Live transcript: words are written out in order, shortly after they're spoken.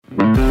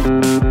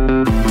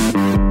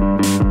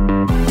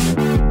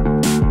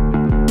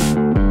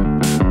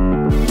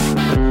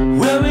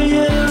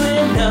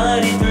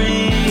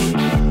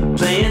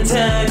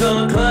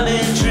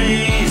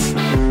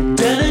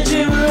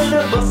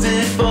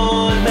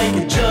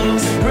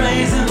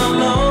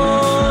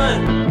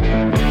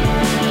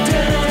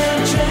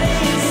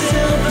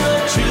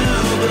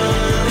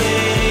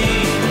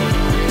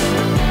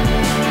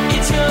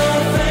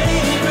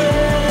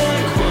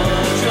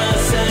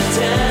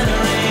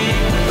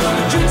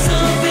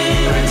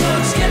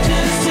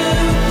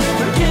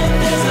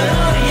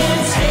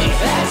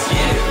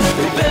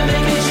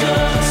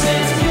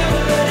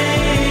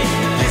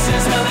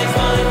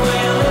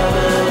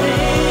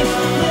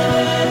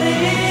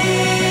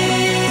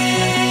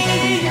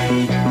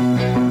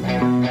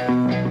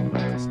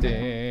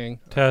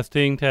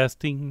Testing,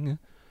 testing.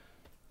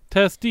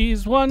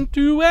 Testes 1,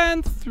 2,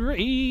 and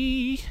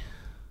 3.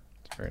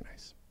 It's very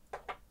nice.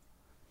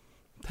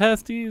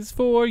 Testes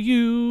for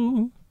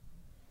you.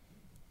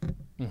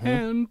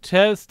 And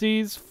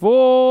testes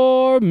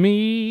for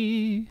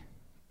me.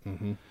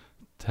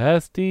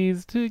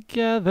 Testes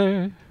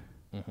together.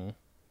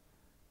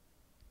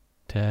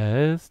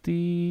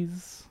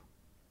 Testes.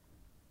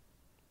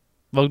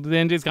 Welcome to the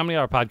NJ's Comedy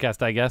Hour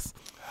podcast, I guess.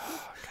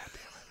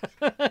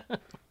 God damn it.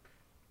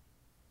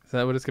 Is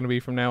that what it's going to be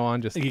from now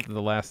on? Just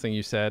the last thing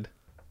you said?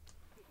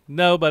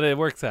 No, but it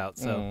works out,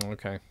 so.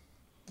 Okay.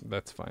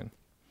 That's fine.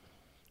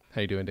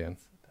 How you doing, Dan?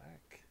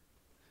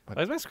 Why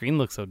does my screen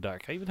look so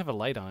dark? I even have a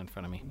light on in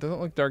front of me. It doesn't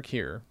look dark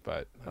here,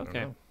 but I don't Okay.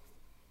 know.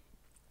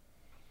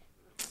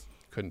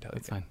 Couldn't tell you.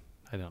 It's fine.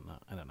 I don't know.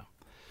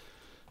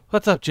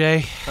 What's up, Jay?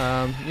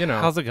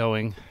 How's it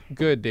going?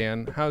 Good,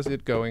 Dan. How's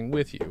it going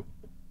with you?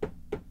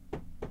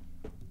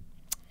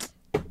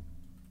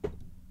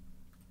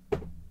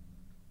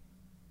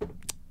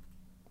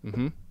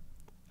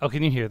 Oh,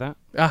 can you hear that?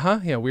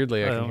 Yeah,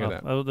 weirdly I can hear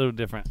that. A little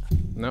different.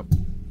 Nope.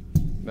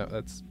 No,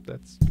 that's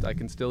I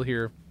can still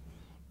hear.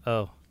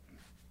 Oh.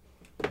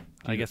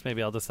 I guess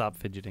maybe I'll just stop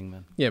fidgeting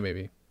then. Yeah,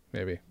 maybe.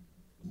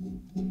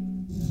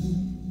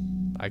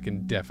 I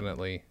can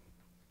definitely.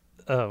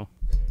 Oh.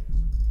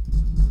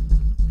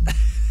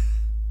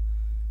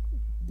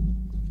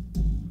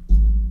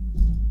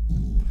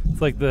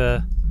 It's like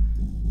the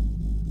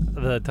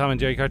Tom and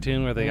Jerry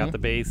cartoon where they got the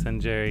bass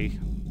and Jerry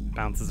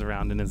bounces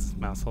around in his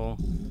mouse hole.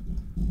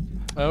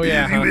 Oh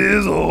yeah.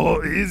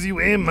 Is you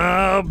in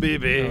my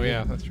baby? Oh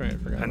yeah, that's right. I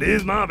forgot. And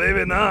is my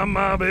baby not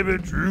my baby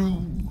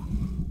true?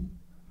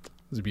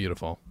 It's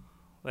beautiful.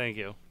 Thank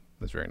you.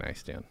 That's very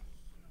nice, Dan.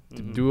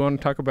 Do we want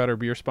to talk about our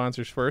beer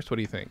sponsors first? What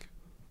do you think?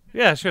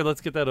 Yeah, sure. Let's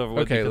get that over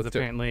with. Okay, because let's do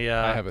it. apparently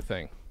I have a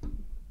thing.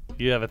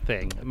 You have a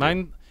thing.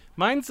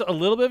 Mine's a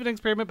little bit of an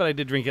experiment, but I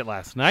did drink it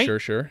last night.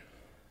 Sure.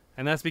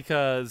 And that's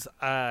because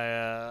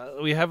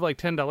we have like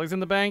 $10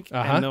 in the bank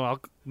and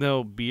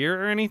no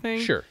beer or anything.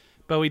 Sure.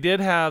 But we did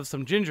have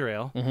some ginger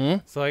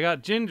ale. So I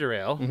got ginger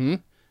ale,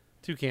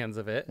 2 cans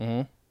of it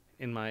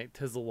in my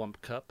Tizzlewump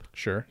cup.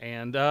 Sure.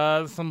 And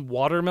some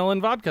watermelon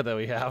vodka that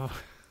we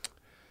have.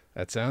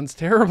 That sounds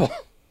terrible.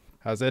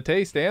 How's that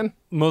taste, Dan?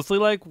 Mostly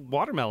like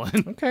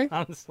watermelon. Okay.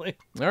 Honestly.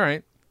 All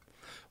right.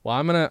 Well,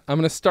 I'm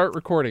gonna start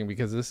recording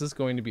because this is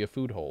going to be a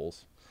food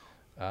holes.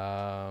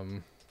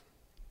 Yes.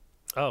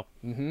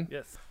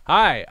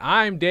 Hi,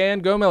 I'm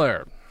Dan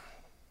Gomiller.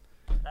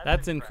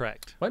 That's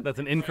incorrect. What? That's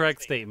an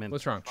incorrect statement.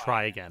 What's wrong?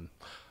 Try again.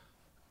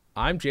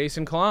 I'm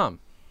Jason Klom.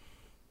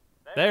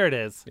 There it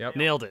is. Yep.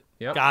 Nailed it.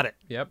 Yep. Got it.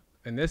 Yep.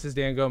 And this is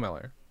Dan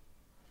Gomiller.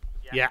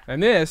 Yeah.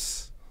 And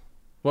this,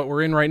 what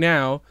we're in right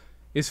now,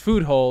 is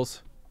Food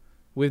Holes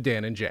with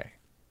Dan and Jay.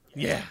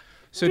 Yeah.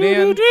 So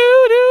Dan,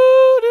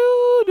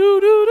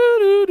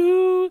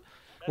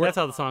 that's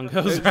how the song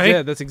goes, right?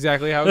 Yeah, that's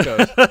exactly how it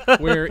goes.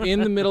 We're in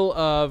the middle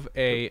of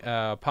a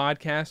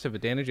podcast of a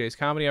Dan and Jay's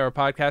Comedy Hour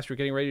podcast. We're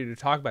getting ready to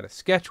talk about a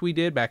sketch we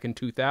did back in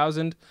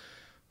 2000.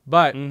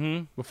 But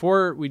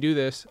before we do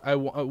this,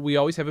 we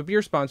always have a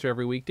beer sponsor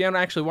every week. Dan,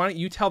 actually, why don't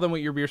you tell them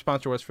what your beer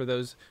sponsor was for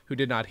those who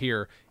did not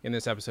hear in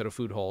this episode of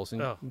Food Holes,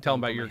 and tell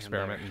them about your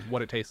experiment and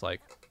what it tastes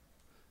like.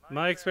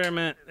 My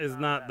experiment is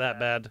not that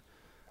bad.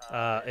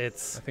 I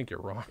think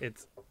you're wrong.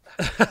 It's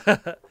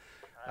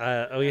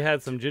we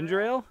had some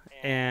ginger ale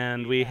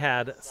and we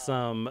had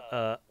some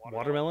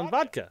watermelon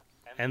vodka,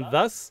 and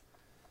thus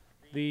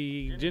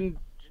the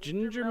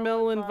ginger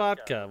melon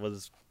vodka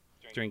was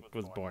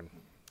born.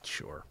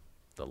 Sure.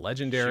 The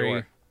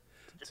legendary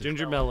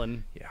ginger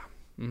melon.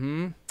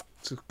 Yeah.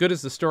 It's as good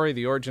as the story of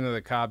the origin of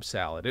the Cobb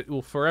salad. It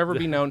will forever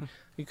be known.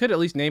 You could at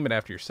least name it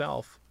after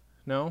yourself.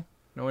 No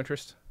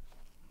interest.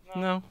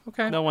 No.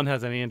 Okay. No one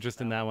has any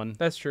interest in that one.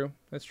 That's true.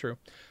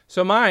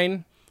 So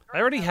mine. I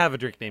already have a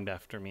drink named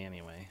after me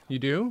anyway. You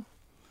do?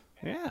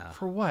 Yeah.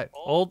 For what?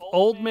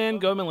 Old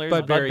man Gomiller's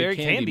Budberry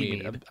Candy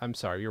Mead. I'm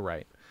sorry, you're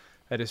right.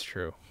 That is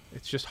true.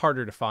 It's just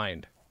harder to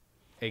find.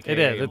 AKA it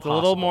is. It's impossible. a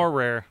little more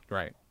rare.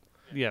 Right.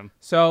 Yeah.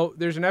 So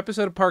there's an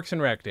episode of Parks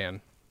and Rec,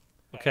 Dan.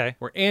 Okay.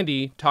 Where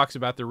Andy talks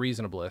about the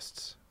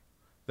Reasonableists,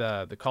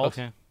 the cult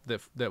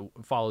that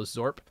follows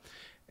Zorp.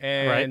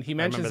 And he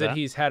mentions that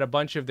he's had a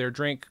bunch of their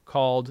drink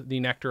called the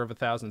Nectar of a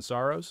Thousand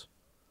Sorrows.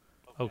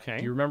 Okay.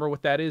 Do you remember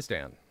what that is,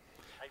 Dan?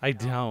 I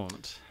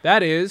don't.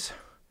 That is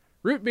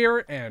root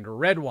beer and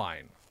red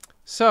wine.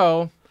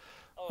 So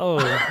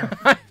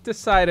I've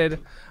decided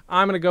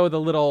I'm going to go with a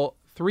little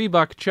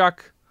 $3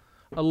 Chuck,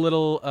 a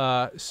little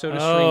Soda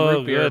Stream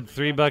root beer. Good.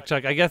 $3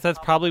 Chuck. I guess that's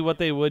probably what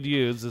they would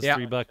use is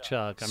 $3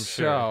 Chuck, I'm sure.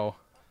 So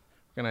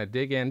gonna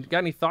dig in. Got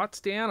any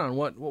thoughts, Dan, on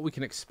what we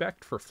can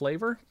expect for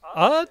flavor?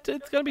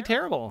 It's gonna be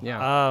terrible.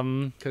 Yeah.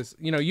 Because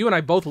you and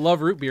I both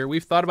love root beer.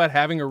 We've thought about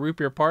having a root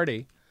beer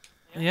party.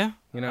 Yeah.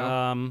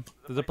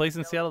 There's a place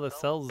in Seattle that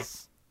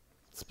sells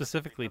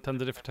specifically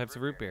tons of different types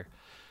of root beer.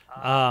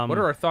 What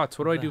are our thoughts?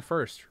 What do I do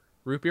first?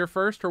 Root beer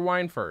first or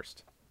wine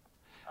first?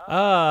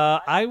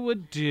 I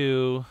would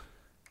do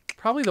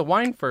Probably the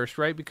wine first,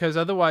 right? Because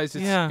otherwise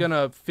it's Yeah.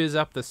 gonna fizz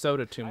up the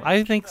soda too much.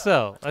 I think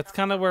so. That's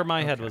kind of where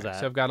my head was at.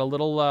 So I've got a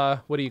little,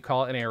 what do you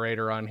call it, an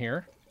aerator on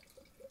here.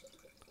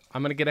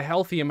 I'm gonna get a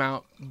healthy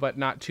amount, but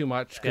not too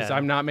much, because Yeah.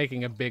 I'm not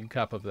making a big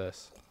cup of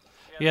this.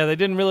 Yeah, they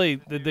didn't really.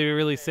 Did they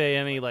really say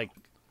any like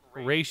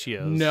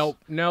ratios? Nope.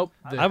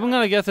 I'm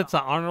gonna guess it's an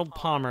Arnold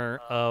Palmer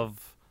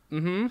of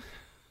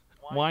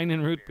wine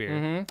and root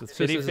beer. The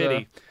Fitty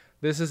Fitty.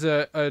 This is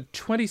a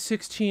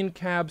 2016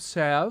 Cab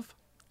Sav.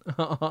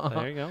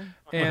 There you go.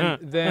 And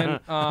then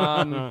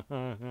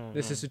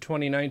this is a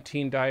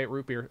 2019 Diet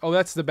Root Beer. Oh,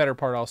 that's the better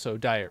part also,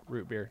 Diet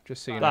Root Beer,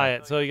 just so you know.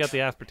 Diet. So you got the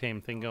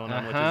aspartame thing going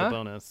on, which is a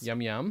bonus.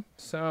 Yum, yum.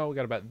 So we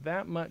got about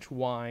that much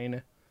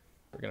wine.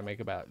 We're going to make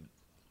about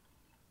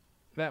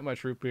that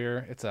much root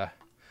beer. It's a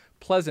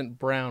pleasant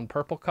brown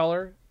purple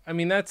color. I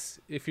mean, that's,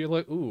 if you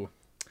look, ooh.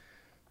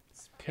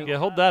 It's pink, Yeah,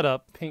 hold that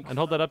up. Pink- And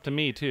hold that up to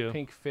me, too.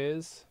 pink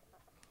fizz.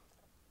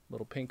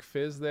 Little pink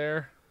fizz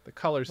there. The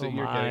colors that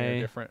you're getting are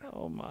different.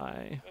 Oh,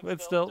 my.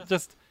 But still,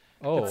 just,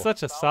 Oh, it's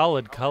such a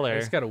solid I color.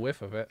 just got a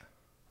whiff of it.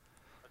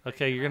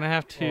 Okay, you're going to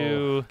have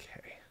to,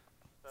 Okay.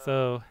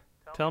 so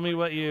tell me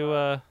what you,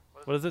 what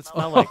does it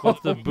smell like?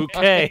 What's the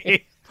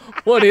bouquet?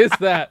 What is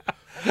that?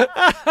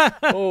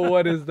 Oh,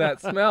 what is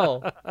that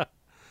smell?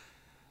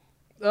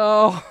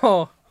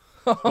 Oh,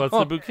 What's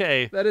the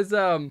bouquet? that is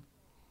I'm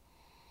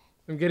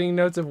getting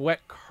notes of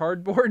wet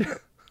cardboard.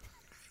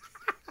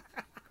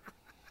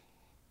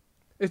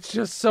 It's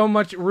just so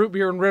much root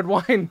beer and red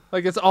wine.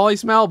 Like, it's all I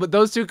smell, but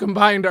those two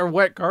combined are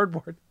wet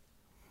cardboard.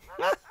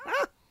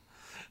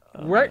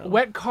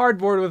 Wet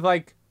cardboard with,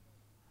 like,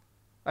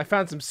 I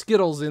found some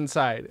Skittles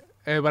inside,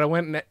 but I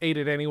went and ate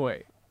it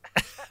anyway.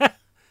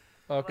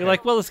 Okay. You're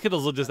like, well, the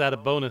Skittles will just add a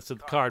bonus to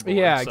the cardboard.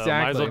 Yeah, so Might as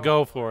exactly. well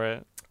go for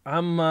it.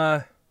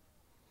 I'm,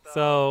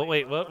 So,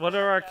 wait, what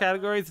are our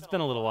categories? It's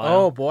been a little while.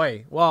 oh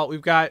boy. Well,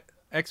 we've got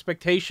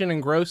expectation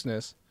and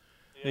grossness.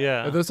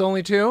 Yeah. Are those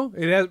only two?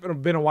 It has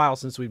been a while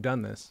since we've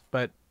done this,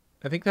 but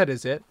I think that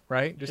is it,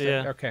 right? Just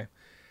Yeah. Okay.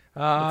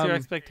 What's your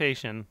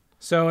expectation?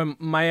 So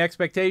my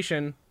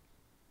expectation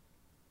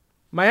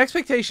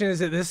is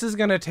that this is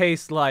gonna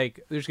taste like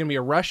there's gonna be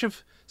a rush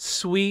of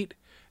sweet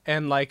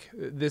and like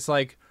this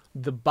like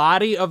the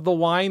body of the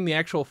wine, the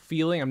actual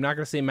feeling. I'm not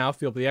gonna say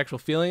mouthfeel, but the actual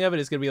feeling of it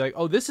is gonna be like,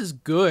 oh, this is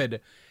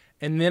good.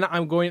 And then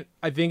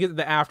I think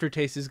the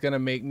aftertaste is gonna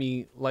make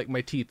me like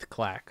my teeth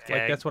clack. Like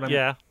Okay, that's what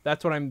yeah.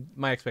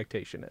 my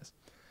expectation is.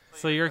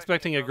 So you're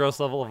expecting a gross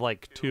level of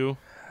like 2?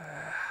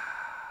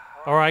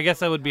 Or I guess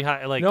that would be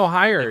high, like No,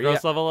 higher. a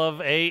gross Yeah. level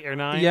of 8 or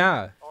 9?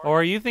 Yeah.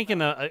 Or are you thinking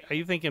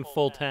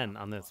full 10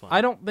 on this one?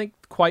 I don't think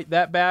quite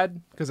that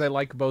bad because I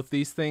like both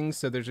these things,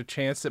 so there's a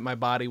chance that my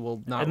body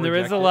will not. And there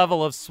is reject a it.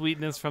 level of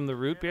sweetness from the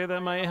root beer that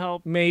might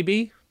help.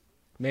 Maybe,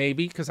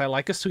 because I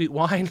like a sweet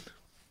wine.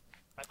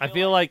 I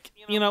feel like,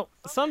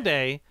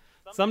 someday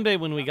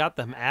when we got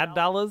them ad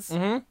dollars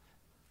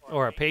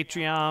or a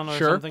Patreon or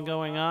Sure. something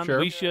going on,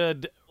 Sure.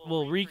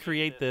 we'll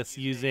recreate this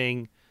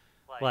using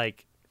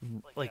like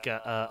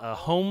a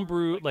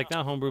homebrew, like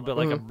not homebrew, but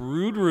like a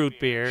brewed root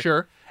beer.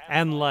 Sure.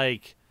 And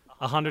like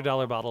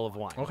 $100 bottle of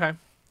wine. Okay.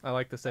 I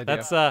like this idea.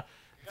 That's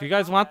if you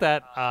guys want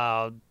that,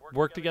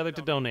 work together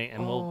to donate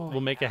and we'll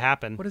make it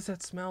happen. What does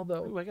that smell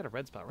though? Ooh, I got a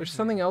red spot right There's here.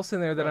 something else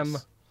in there that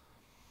Gross.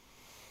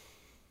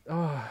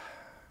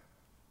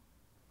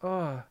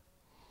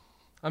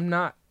 I'm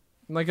not.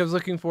 Like I was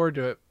looking forward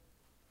to it.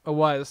 I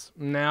was.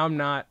 Now I'm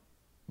not.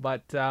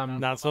 But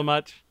Not so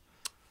much.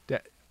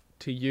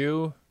 to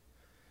you,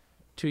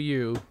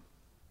 hail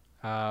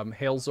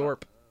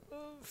Zorp.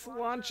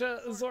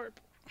 Slancha Zorp.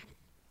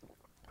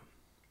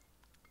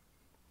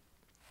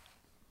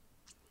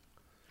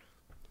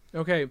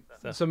 Okay,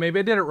 so maybe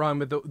I did it wrong,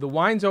 but the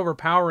wine's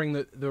overpowering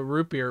the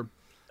root beer.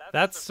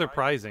 That's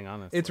surprising,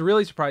 honestly. It's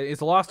really surprising.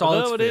 It's lost all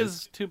its Although it fizz.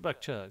 is $2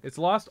 chug. It's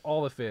lost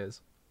all the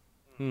fizz.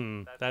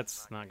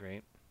 That's not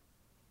great.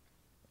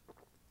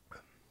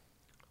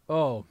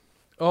 Oh,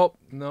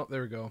 no,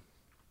 there we go.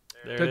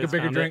 There Took it a is,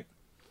 bigger found drink.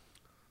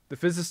 The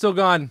fizz is still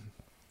gone,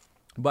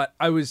 but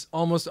I was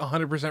almost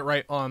 100%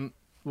 right on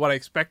what I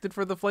expected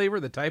for the flavor,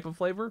 the type of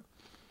flavor.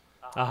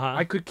 Uh-huh.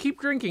 I could keep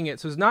drinking it,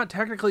 so it's not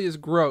technically as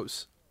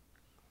gross.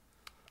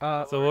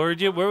 So where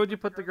would you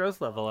put the gross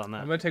level on I'm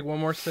that? gonna take one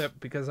more sip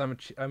because I'm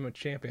a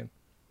champion.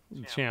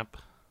 Champ.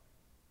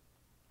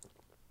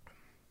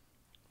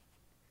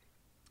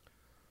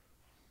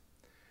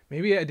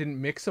 Maybe I didn't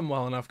mix them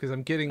well enough because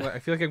I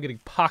feel like I'm getting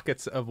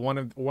pockets of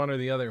one or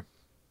the other.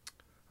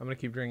 I'm gonna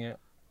keep drinking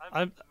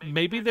it.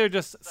 Maybe they're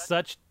just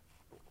such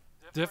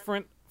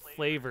different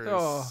flavors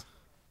Oh.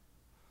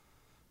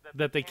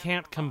 that they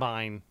can't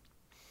combine.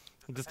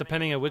 Just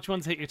depending on which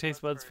ones hit your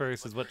taste buds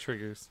first is what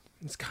triggers.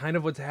 It's kind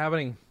of what's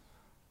happening.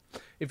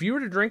 If you were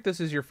to drink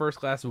this as your first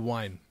glass of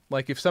wine,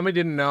 like if somebody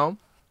didn't know,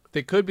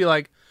 they could be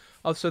like,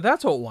 "Oh, so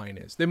that's what wine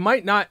is." They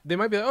might not. They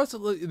might be like,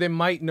 "Oh," they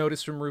might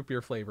notice some root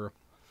beer flavor,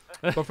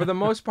 but for the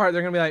most part,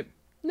 they're gonna be like,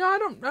 "No, I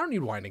don't need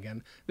wine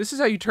again." This is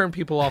how you turn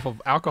people off of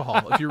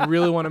alcohol if you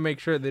really want to make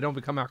sure they don't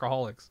become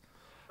alcoholics.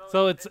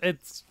 So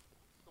it's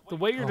the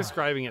way you're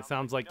describing it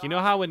sounds like, you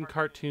know how in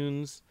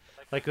cartoons,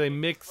 Like they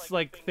mix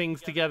like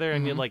things together,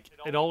 and you like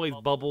it always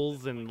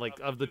bubbles, and like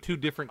of the two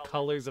different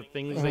colors of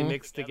things they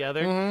mix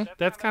together.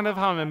 That's kind of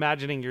how I'm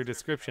imagining your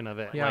description of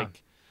it. Yeah.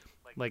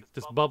 Like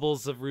just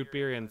bubbles of root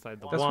beer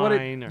inside the That's wine. what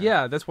it.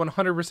 Yeah, that's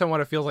 100%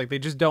 what it feels like. They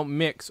just don't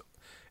mix,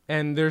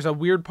 and there's a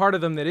weird part of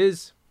them that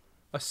is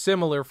a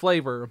similar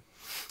flavor,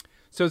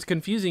 so it's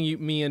confusing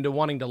me into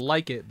wanting to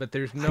like it. But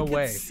there's no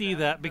way. I can see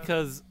that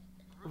because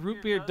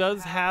root beer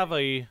does have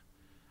a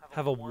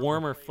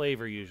warmer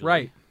flavor usually.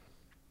 Right.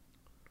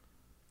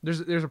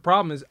 There's a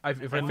problem is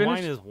if I And finish,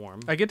 wine is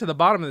warm. I get to the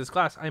bottom of this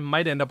glass, I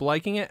might end up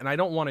liking it, and I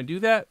don't want to do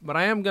that, but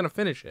I am gonna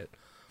finish it.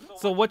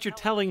 So what you're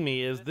telling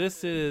me is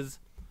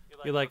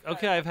you're like,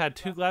 okay, I've had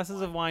 2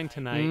 glasses of wine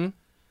tonight. Mm-hmm.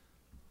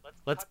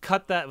 Let's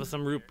cut that with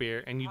some root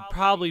beer, and you'd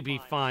probably be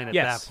fine at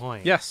Yes. that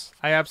point. Yes,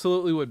 I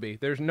absolutely would be.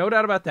 There's no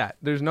doubt about that.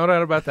 There's no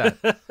doubt about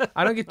that.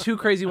 I don't get too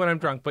crazy when I'm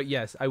drunk, but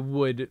yes, I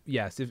would.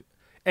 Yes,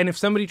 if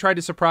somebody tried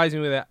to surprise me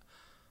with that,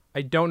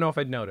 I don't know if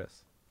I'd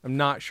notice. I'm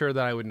not sure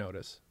that I would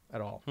notice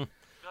at all.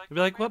 You'd be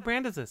like, what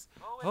brand is this?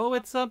 Oh,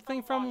 it's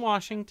something from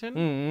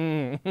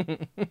Washington.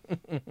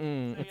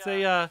 It's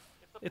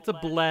a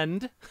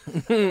blend.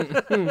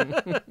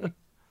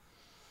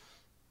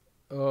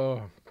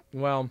 Oh,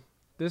 well,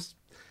 this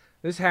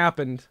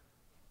happened.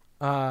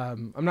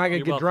 I'm not gonna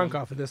You're get drunk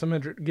welcome. off of this. I'm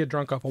gonna get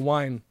drunk off of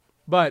wine.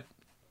 But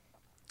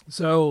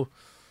so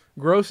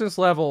grossness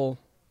level,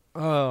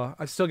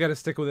 I still got to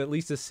stick with at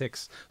least a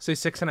 6. Say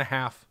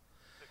 6.5.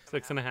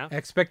 6.5.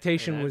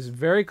 Expectation Okay. was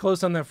very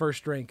close on that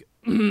first drink.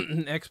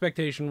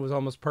 Expectation was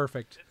almost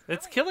perfect.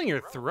 It's killing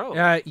your throat.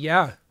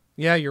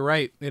 Yeah, you're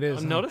right. It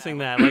is. I'm noticing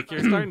that. Like,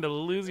 you're starting to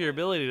lose your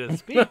ability to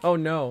speak. Oh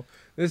no,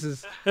 this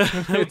is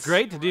It's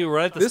great to do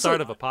right at the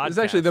start of a podcast. It's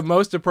actually the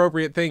most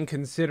appropriate thing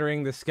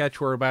considering the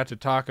sketch we're about to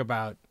talk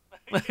about.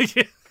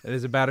 It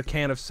is about a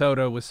can of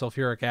soda with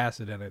sulfuric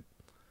acid in it.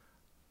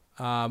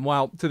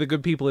 Well, to the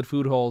good people at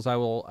Food Holes, I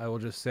will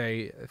just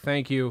say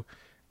thank you,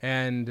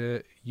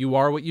 and you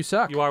are what you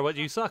suck. You are what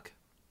you suck.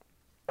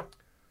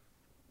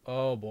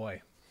 Oh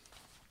boy.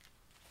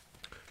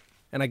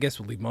 And I guess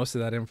we'll leave most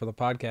of that in for the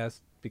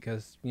podcast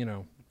because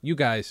you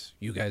guys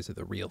are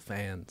the real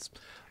fans.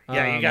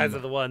 Yeah, you guys are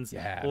the ones.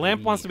 yeah, The lamp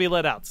baby. wants to be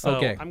let out, so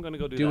Okay. I'm going to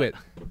go do Do that.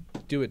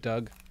 it,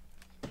 Doug.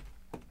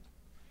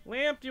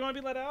 Lamp, do you want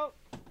to be let out?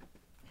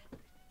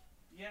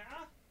 Yeah?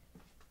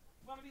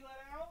 Want to be let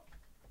out?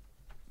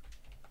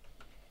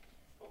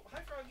 Oh,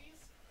 hi,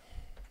 froggies.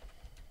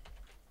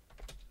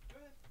 Go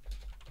ahead.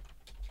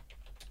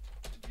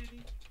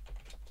 Kitty.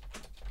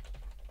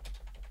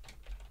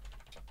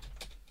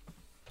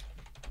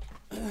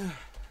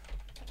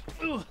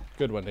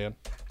 Good one, Dan.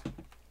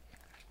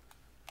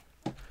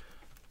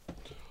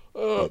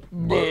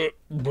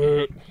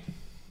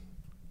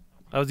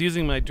 I was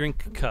using my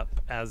drink cup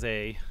as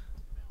a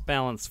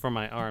balance for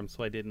my arm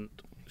so I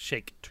didn't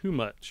shake too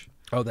much.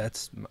 Oh,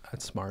 that's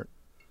smart.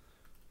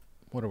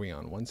 What are we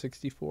on?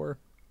 164?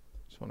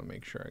 Just want to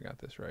make sure I got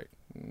this right.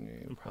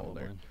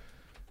 Probably.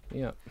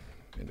 Yeah,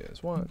 it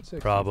is 164.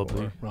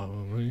 Probably.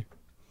 Probably.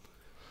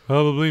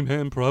 Probably,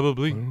 man,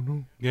 probably.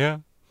 Yeah.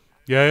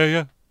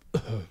 Yeah.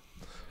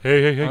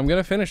 Hey. I'm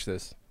gonna finish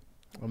this.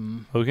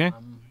 Okay,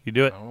 you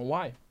do I it. don't know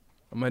why.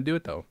 I'm gonna do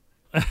it though.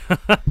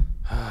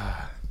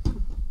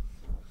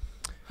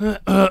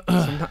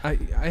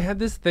 I had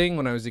this thing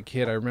when I was a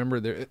kid. I remember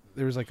there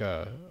was like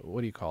a, what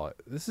do you call it?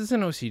 This is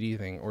an OCD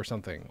thing or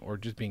something, or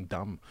just being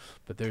dumb.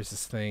 But there's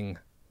this thing.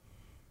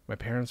 My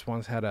parents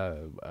once had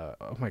oh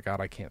my God,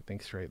 I can't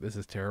think straight. This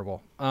is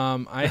terrible.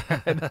 I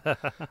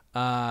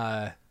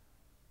had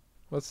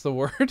what's the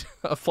word?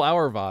 A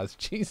flower vase.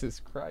 Jesus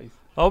Christ.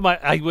 Oh my!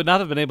 I would not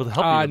have been able to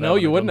help you. With that No,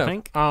 one, you I wouldn't don't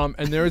have. think.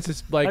 And there was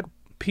this like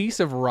piece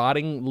of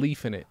rotting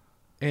leaf in it,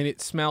 and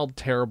it smelled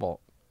terrible.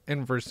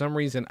 And for some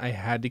reason, I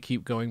had to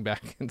keep going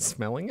back and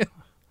smelling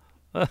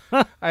it.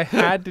 I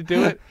had to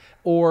do it.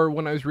 Or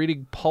when I was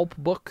reading pulp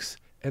books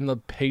and the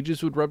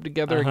pages would rub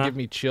together and give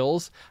me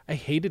chills, I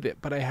hated it,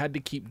 but I had to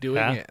keep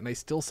doing it, and I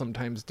still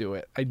sometimes do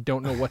it. I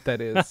don't know what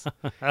that is.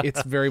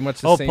 It's very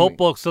much the same. Pulp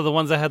books are the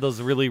ones that had those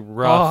really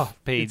rough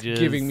pages. It's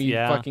giving me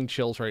yeah. fucking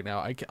chills right now.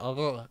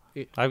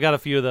 I've got a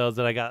few of those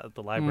that I got at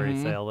the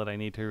library sale that I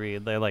need to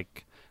read. They're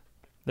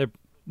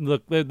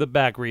the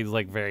back reads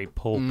like very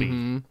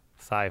pulpy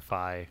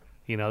sci-fi.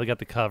 You know, they got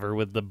the cover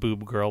with the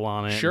boob girl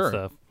on it and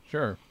stuff.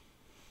 Sure.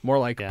 More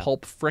like Yeah.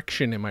 Pulp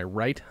Friction, am I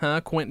right,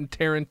 huh, Quentin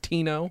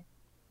Tarantino?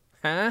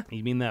 Huh?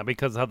 You mean that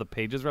because of how the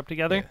pages rub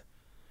together?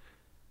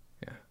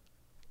 Yeah.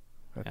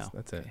 Yeah,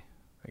 That's it.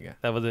 I guess.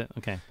 That was it?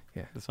 Okay.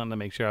 Yeah. Just wanted to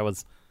make sure I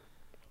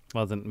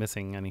wasn't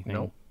missing anything.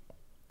 No.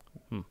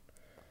 And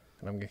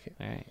I'm gonna,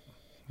 All right.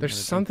 there's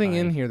something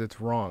in here that's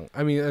wrong.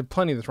 I mean,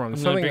 plenty that's wrong. I'm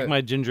There's going to something drink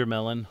my ginger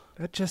melon.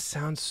 that just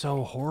sounds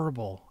so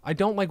horrible. I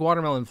don't like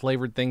watermelon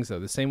flavored things though.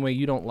 The same way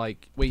you don't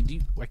like. Wait, do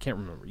you? I can't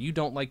remember. You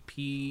don't like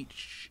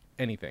peach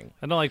anything.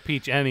 I don't like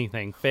peach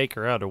anything, fake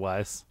or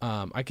otherwise.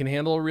 I can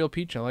handle a real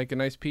peach. I like a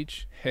nice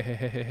peach.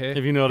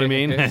 If you know what I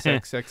mean.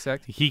 Sex.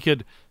 He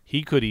could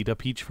eat a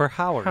peach for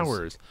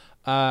hours.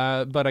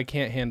 But I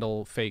can't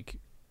handle fake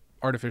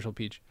artificial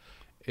peach.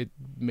 it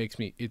makes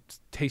me. It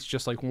tastes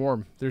just like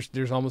warm.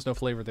 There's almost no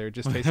flavor there. It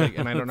just tastes like,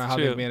 and I don't know how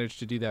true. they've managed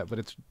to do that, but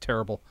it's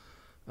terrible.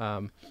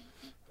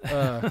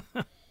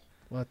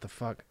 What the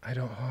fuck? I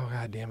don't. Oh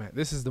god damn it!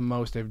 This is the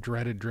most I've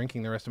dreaded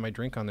drinking the rest of my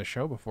drink on the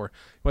show before.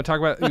 You want to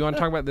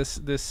talk about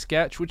this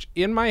sketch, which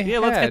in my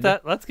head.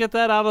 Let's get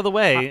that out of the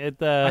way.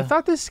 I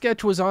thought this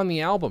sketch was on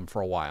the album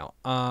for a while.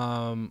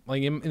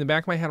 Like in the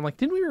back of my head, I'm like,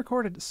 didn't we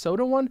record a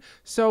Soda one?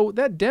 So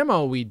that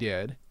demo we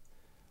did,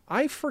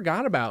 I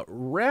forgot about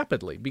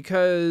rapidly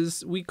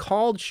because we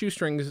called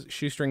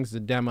Shoestrings the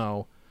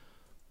demo.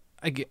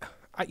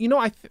 I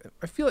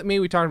feel like maybe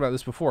we talked about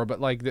this before,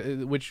 but like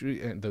those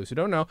who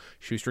don't know,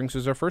 Shoestrings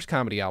was our first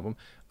comedy album,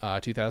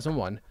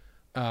 2001,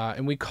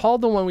 and we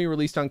called the one we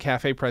released on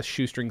Cafe Press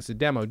Shoestrings the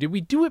demo. Did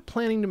we do it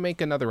planning to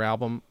make another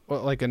album,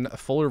 like a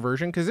fuller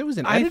version? Because it was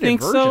an edited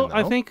version.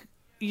 I think so.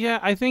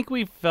 I think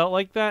we felt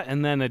like that,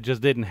 and then it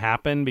just didn't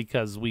happen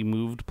because we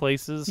moved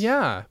places.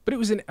 Yeah, but it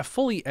was a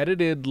fully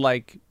edited.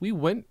 Like we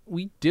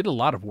did a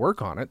lot of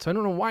work on it, so I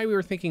don't know why we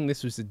were thinking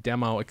this was a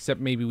demo. Except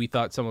maybe we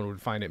thought someone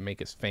would find it, and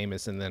make us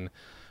famous, and then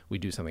we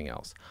do something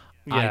else.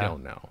 Yeah. I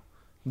don't know,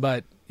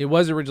 but it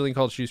was originally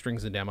called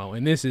Shoestrings the demo,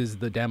 and this is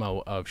the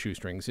demo of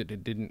Shoestrings.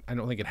 It didn't. I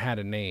don't think it had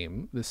a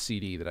name. This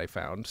CD that I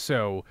found,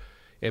 so.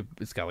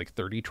 It's got like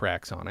 30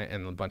 tracks on it,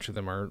 and a bunch of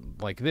them are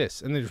like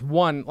this. And there's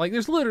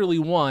literally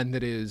one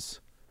that is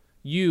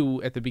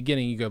you at the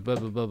beginning. You go blah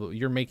blah blah blah.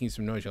 You're making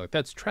some noise. You're like,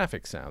 that's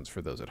traffic sounds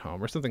for those at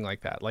home, or something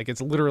like that. Like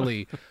it's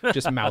literally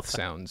just mouth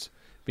sounds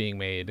being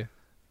made.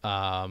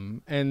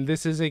 And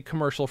this is a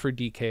commercial for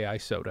DKI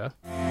Soda.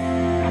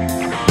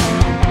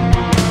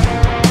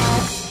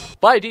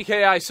 Buy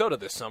DKI Soda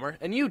this summer,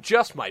 and you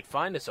just might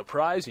find a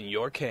surprise in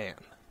your can.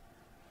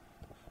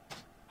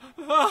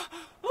 Oh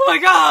my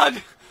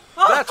God!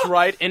 That's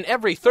right. In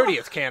every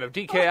 30th can of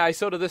DKI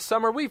Soda this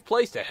summer, we've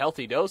placed a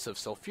healthy dose of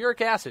sulfuric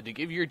acid to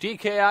give your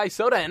DKI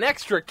Soda an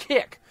extra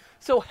kick.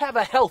 So have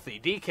a healthy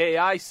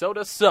DKI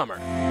Soda summer.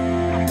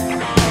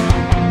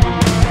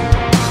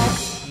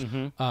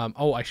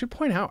 I should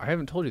point out, I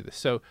haven't told you this.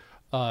 So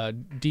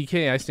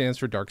DKI stands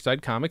for Dark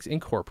Side Comics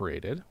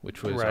Incorporated,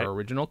 which was our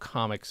original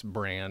comics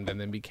brand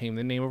and then became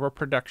the name of our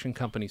production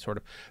company, sort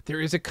of. There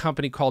is a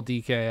company called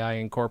DKI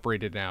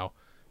Incorporated now,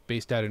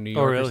 based out of New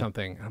York or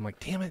something. And I'm like,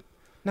 damn it.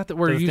 Not that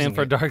we're Does it using stand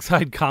for Dark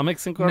Side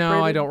Comics Incorporated?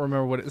 No, I don't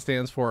remember what it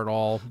stands for at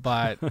all,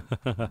 but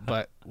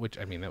which,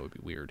 I mean, that would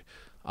be weird.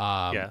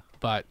 Yeah.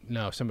 But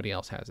no, somebody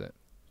else has it.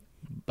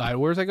 But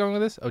where's I going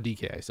with this? Oh,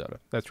 DKI Soda.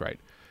 That's right.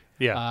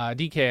 Yeah.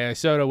 DKI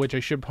Soda, which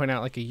I should point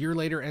out, like a year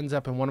later ends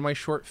up in one of my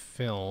short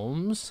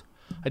films.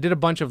 I did a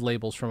bunch of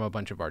labels from a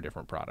bunch of our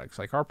different products.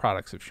 Like our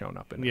products have shown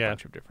up in a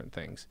bunch of different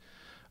things.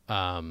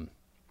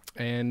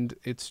 And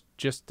it's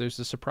just, there's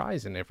a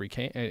surprise in every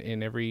can,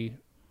 in every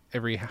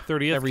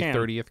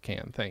 30th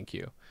can. Thank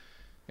you.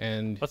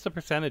 And what's the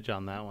percentage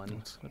on that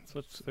one?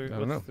 What's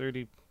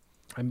 30?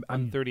 I'm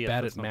 30th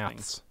bad of at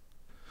maths.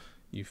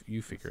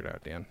 You figure it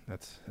out, Dan.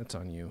 That's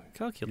on you.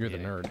 Calculator. You're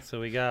the nerd. So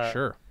we got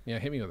sure. Yeah,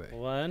 hit me with it.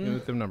 Hit me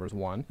with the numbers.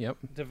 1. Yep.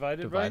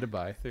 Divided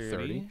by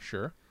 30.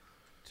 Sure.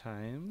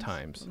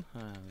 Times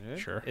 100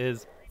 sure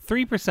is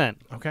 3%.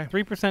 Okay.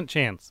 3%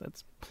 chance.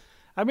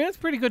 That's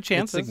pretty good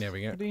chance. It's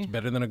significant. It's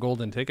better than a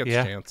golden tickets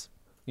chance.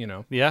 You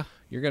know. Yeah.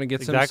 You're gonna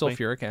get some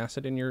sulfuric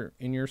acid in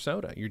your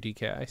soda, your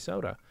DKI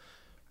soda,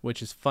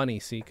 which is funny.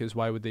 See, because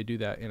why would they do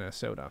that in a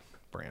soda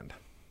brand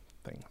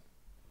thing?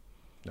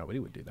 Nobody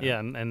would do that. Yeah,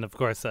 and of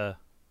course, I'm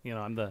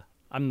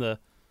the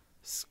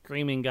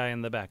screaming guy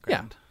in the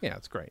background. Yeah,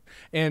 it's great.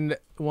 And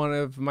one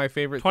of my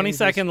favorite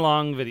 20-second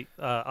long video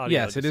audio.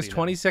 Yes, it is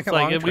 20-second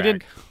long.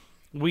 Track.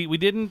 We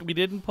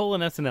didn't pull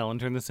an SNL and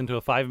turn this into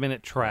a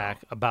 5-minute track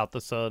about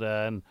the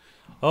soda and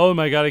oh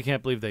my God, I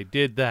can't believe they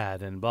did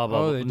that and blah blah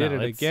blah. Oh, they did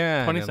it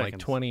again. 20 and seconds. Like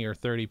 20 or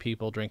 30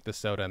 people drink the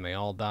soda and they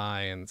all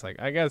die and it's like,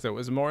 I guess it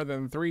was more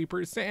than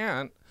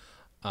 3%.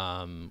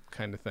 Kind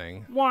of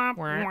thing.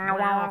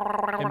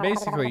 And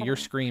basically your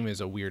scream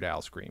is a Weird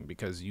Al scream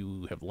because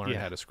you have learned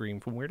how to scream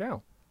from Weird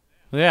Al.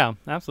 Yeah,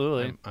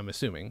 absolutely. I'm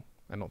assuming.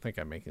 I don't think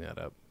I'm making that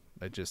up.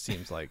 It just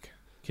seems like.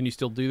 Can you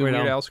still do the Weird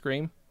Al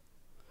scream?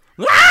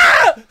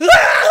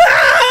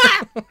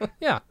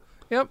 Yeah.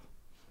 Yep.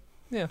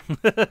 Yeah.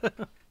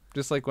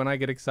 Just like when I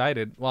get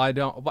excited. Well, I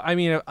don't. I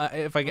mean,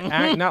 if I get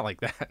act, not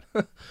like that.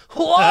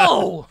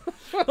 Whoa!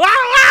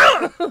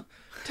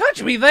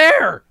 Touch me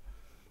there.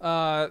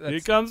 Here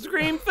comes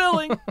Scream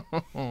filling.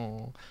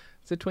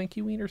 It's a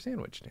Twinkie Wiener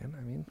sandwich, Dan.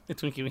 I mean, a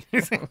Twinkie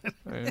Wiener sandwich.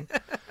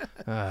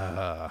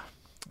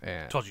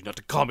 Told you not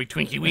to call me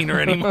Twinkie Wiener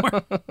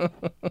anymore.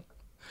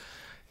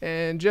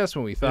 And just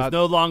when we thought it's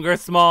no longer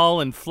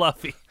small and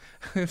fluffy.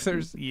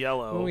 There's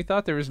yellow. When we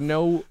thought there was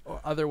no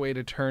other way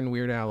to turn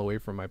Weird Al away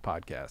from my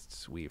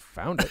podcasts, we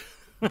found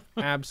it.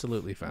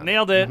 Absolutely found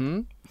Nailed it.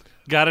 Mm-hmm.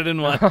 Got it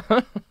in one.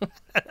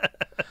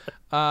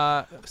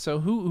 So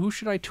who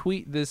should I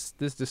tweet this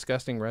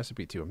disgusting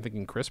recipe to? I'm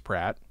thinking Chris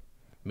Pratt,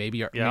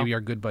 maybe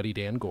our good buddy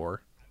Dan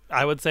Gore.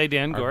 I would say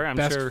Dan Gore. I'm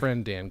best sure.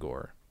 friend Dan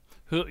Gore.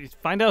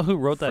 Find out who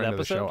wrote that Friend of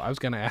the episode. show. I was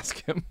going to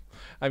ask him.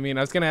 I mean,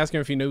 I was going to ask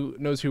him if he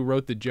knows who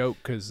wrote the joke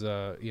because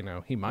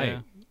he might. Yeah.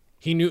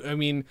 He knew. I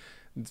mean,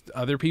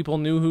 other people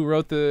knew who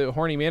wrote the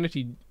horny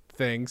manatee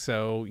thing,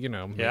 so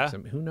maybe Yeah.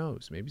 who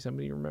knows? Maybe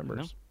somebody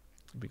remembers.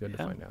 It'd be good to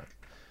Yeah. find out.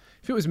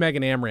 If it was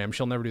Megan Amram,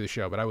 she'll never do the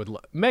show, but I would.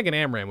 Megan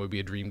Amram would be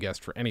a dream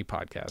guest for any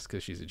podcast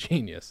because she's a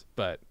genius.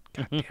 But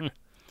God damn it,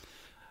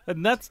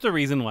 And that's the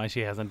reason why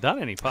she hasn't done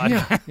any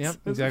podcasts. Yep,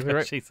 exactly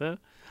right. She said.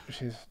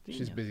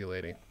 she's a busy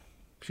lady.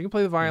 She can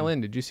play the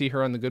violin. Did you see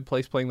her on The Good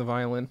Place playing the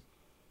violin?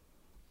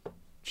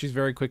 She's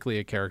very quickly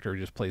a character who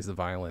just plays the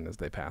violin as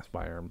they pass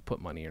by her and put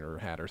money in her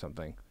hat or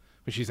something.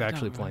 But she's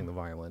actually playing the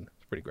violin.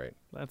 It's pretty great.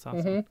 That's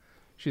awesome.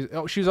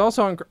 She's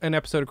also on an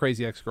episode of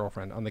Crazy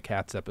Ex-Girlfriend, on the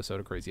Cats episode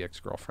of Crazy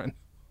Ex-Girlfriend.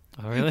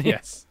 Oh, really?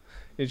 Yes.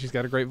 And she's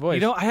got a great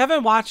voice. I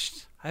haven't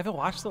watched the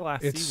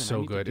last season. It's I so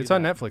need to good. do It's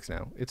on that. Netflix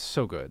now. It's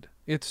so good.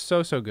 It's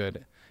so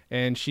good.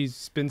 And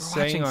she's been We're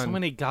saying watching on so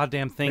many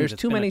goddamn things. There's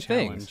It's too been a many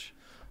things.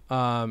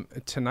 challenge.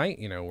 Tonight,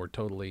 we're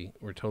totally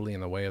in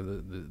the way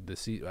of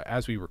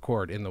as we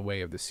record, in the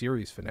way of the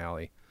series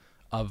finale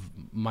of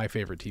my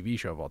favorite TV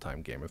show of all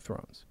time, Game of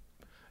Thrones.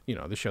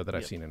 The show that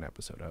I've seen an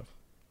episode of.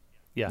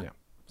 Yeah. Yeah.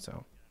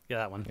 So, Yeah,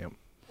 that one. yeah.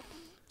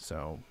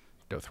 So,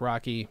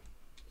 Dothraki,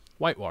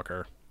 White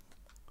Walker,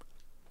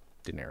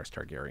 Daenerys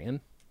Targaryen,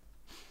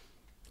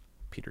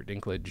 Peter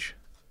Dinklage,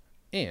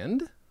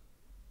 and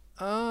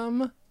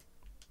the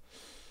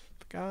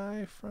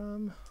guy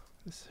from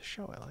this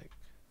show I like.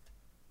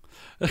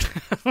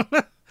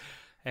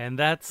 And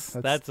that's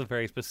a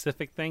very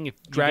specific thing. If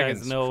you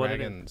Dragons. guys know what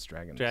it is.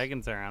 Dragons.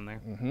 Dragons are on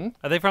there. Mm-hmm.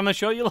 Are they from the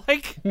show you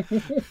like?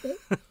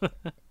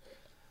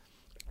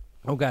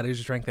 Oh God, I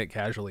just drank that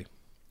casually.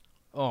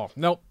 Oh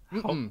nope.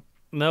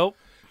 Nope.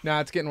 Nah,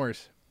 it's getting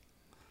worse.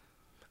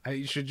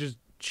 I should just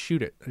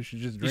shoot it. I should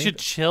just You drink should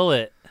chill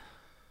it.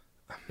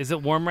 Is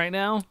it warm right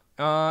now?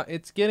 it.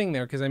 It's getting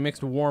there because I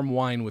mixed warm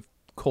wine with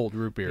cold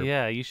root beer.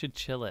 Yeah, you should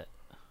chill it.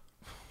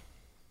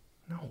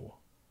 No.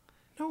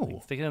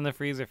 Stick it in the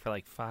freezer for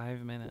like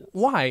 5 minutes.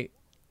 Why?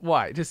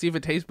 To see if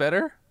it tastes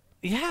better?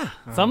 Yeah,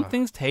 some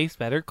things taste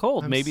better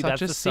cold. I'm Maybe such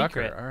that's a the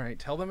sucker. secret. All right,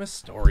 tell them a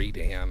story,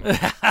 Dan.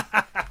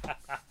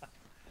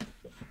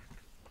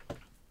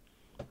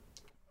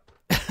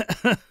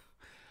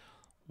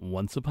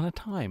 Once upon a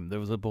time, there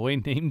was a boy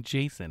named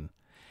Jason,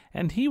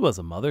 and he was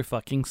a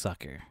motherfucking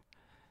sucker.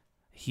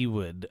 He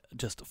would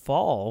just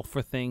fall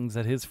for things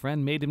that his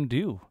friend made him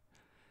do.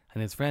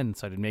 And his friend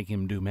started making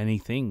him do many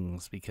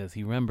things because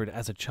he remembered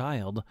as a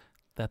child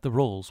that the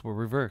roles were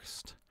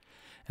reversed.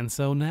 And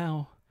so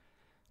now,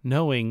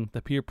 knowing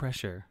the peer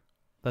pressure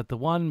that the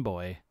one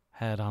boy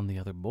had on the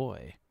other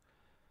boy,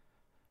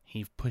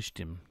 he pushed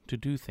him to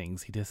do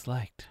things he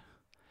disliked.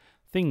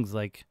 Things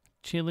like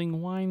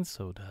chilling wine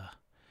soda,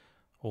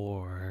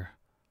 or,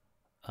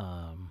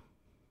 well,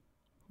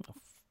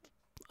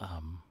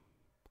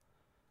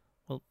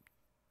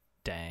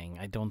 dang,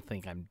 I don't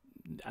think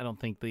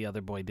the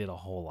other boy did a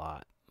whole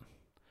lot.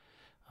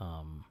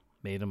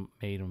 Made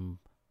him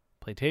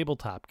play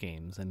tabletop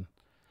games and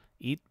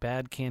eat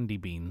bad candy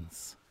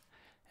beans.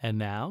 And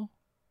now,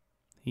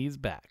 he's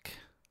back.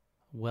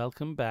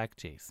 Welcome back,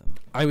 Jason.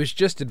 I was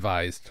just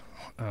advised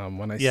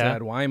when I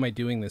said, why am I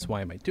doing this? Why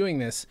am I doing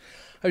this?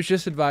 I was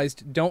just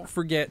advised, don't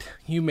forget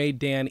you made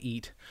Dan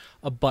eat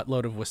a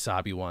buttload of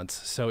wasabi once,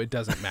 so it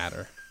doesn't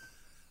matter.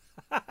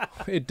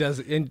 It does.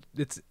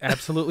 It's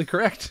absolutely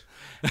correct.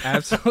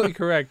 Absolutely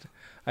correct.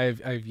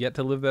 I've yet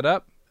to live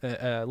up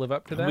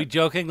to that. We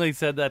jokingly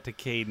said that to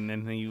Caden,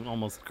 and he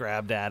almost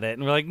grabbed at it.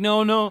 And we're like,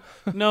 no,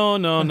 that's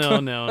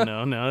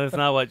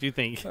not what you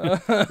think.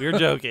 We're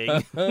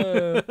joking.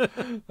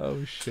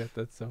 Oh, shit.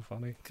 That's so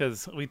funny.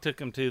 Because we took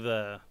him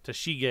to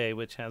Shige,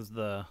 which has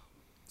the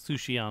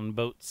sushi on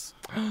boats.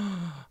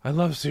 I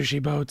love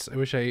sushi boats. I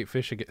wish I ate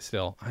fish again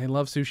still. I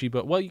love sushi,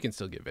 but well, you can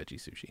still get veggie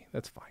sushi.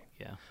 That's fine.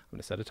 Yeah. I'm going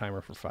to set a timer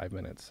for 5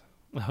 minutes.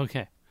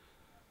 Okay.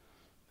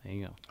 There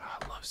you go. Oh,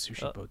 I love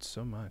sushi boats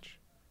so much.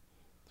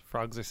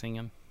 Frogs are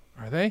singing.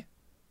 Are they? I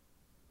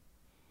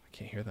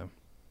can't hear them.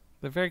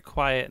 They're very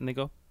quiet, and they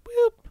go,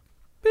 boop,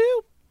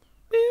 boop,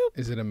 boop.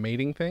 Is it a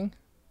mating thing?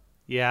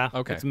 Yeah.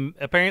 Okay. It's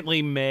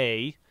apparently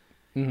May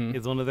Mm-hmm.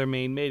 is one of their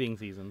main mating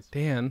seasons.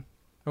 Dan,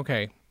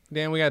 okay.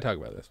 Dan, we got to talk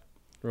about this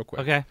real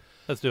quick. Okay.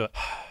 Let's do it.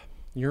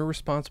 You're a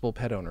responsible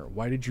pet owner.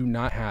 Why did you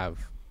not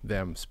have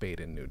them spayed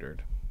and neutered,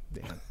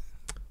 Dan?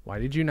 Why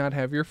did you not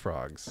have your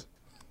frogs?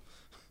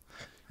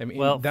 I mean,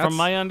 Well, that's, from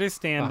my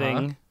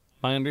understanding,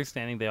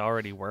 they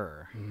already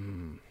were.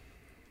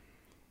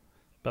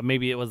 But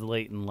maybe it was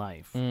late in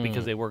life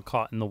because they were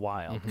caught in the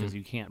wild because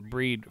you can't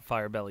breed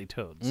fire-bellied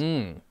toads.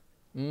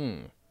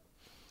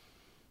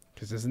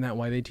 Because isn't that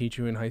why they teach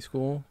you in high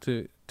school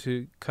to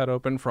cut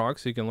open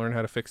frogs so you can learn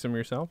how to fix them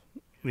yourself?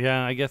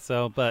 Yeah, I guess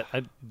so, but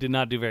I did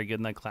not do very good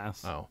in that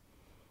class. Oh,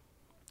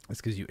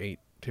 it's because you ate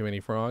too many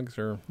frogs,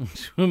 or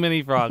Too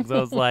many frogs. I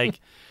was like,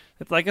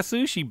 it's like a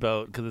sushi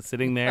boat because it's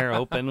sitting there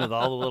open with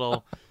all the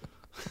little...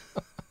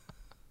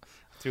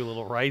 Threw a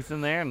little rice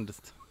in there and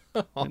just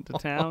went to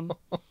town.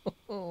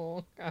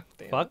 oh, God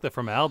damn. Fuck the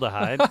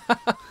formaldehyde.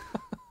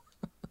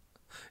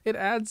 It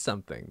adds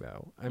something,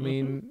 though. I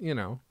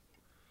mean,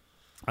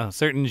 A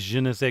certain je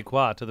ne sais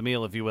quoi to the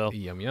meal, if you will.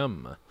 yum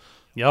yum.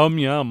 Yum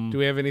yum. Do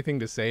we have anything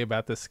to say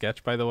about this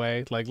sketch, by the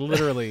way? Like,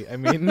 literally, I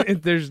mean,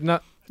 there's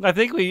not... I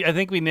think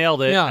we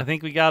nailed it. Yeah. I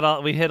think we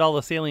hit all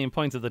the salient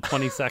points of the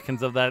 20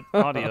 seconds of that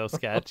audio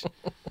sketch.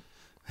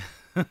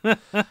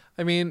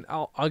 I mean,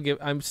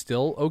 I'm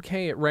still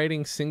okay at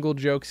writing single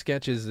joke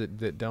sketches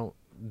that don't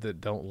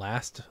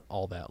last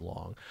all that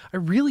long. I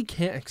really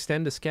can't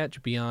extend a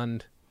sketch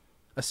beyond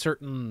a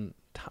certain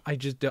I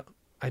just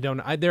don't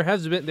know. There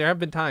have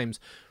been times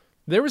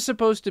there was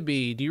supposed to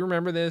be, do you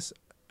remember this?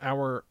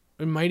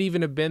 It might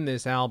even have been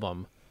this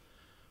album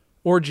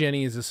or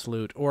Jenny is a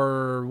Salute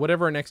or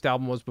whatever our next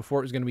album was before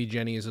it was going to be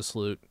Jenny is a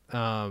Salute.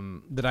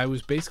 That I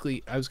was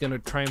going to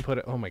try and put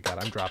it. Oh my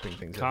God, I'm dropping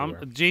things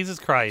everywhere. Jesus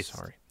Christ.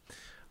 Sorry.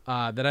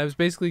 That I was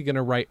basically going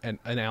to write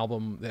an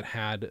album that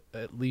had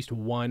at least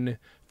one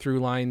through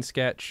line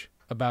sketch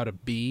about a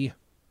bee.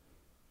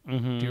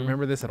 Mm-hmm. Do you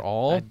remember this at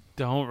all? I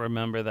don't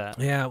remember that.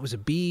 Yeah, it was a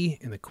bee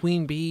and the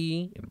queen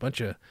bee and a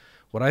bunch of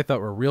what I thought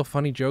were real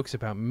funny jokes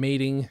about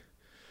mating.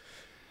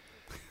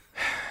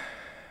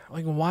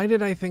 Like, why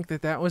did I think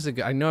that was a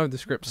good... I know I have the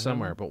script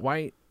somewhere, but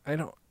why... I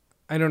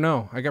don't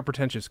know. I got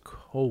pretentious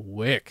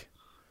quick.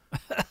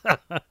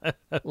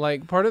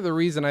 Like, part of the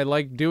reason I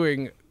like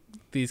doing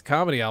these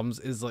comedy albums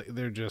is like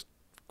they're just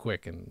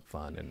quick and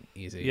fun and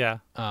easy. Yeah.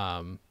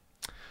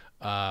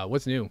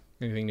 What's new?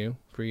 Anything new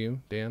for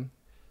you, Dan?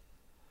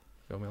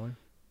 Go Miller.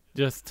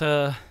 Just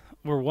we're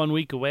 1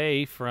 week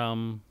away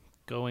from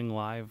going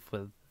live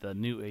with the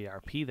new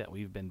ERP that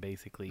we've been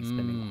basically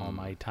spending all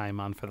my time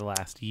on for the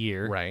last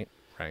year. Right.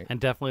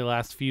 And definitely the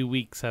last few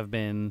weeks have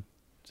been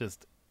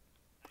just...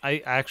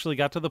 I actually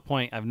got to the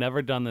point, I've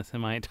never done this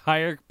in my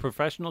entire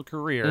professional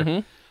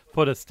career,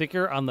 put a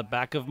sticker on the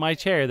back of my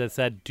chair that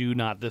said, "Do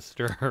not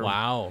disturb."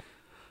 Wow.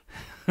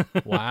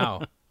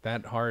 Wow.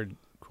 That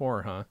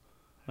hardcore, huh?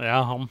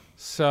 Yeah.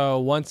 So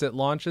once it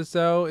launches,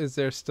 though, is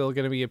there still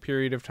going to be a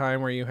period of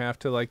time where you have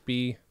to, like,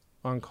 be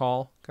on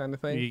call kind of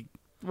thing?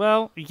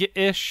 Well,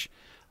 ish.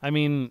 I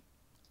mean...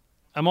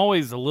 I'm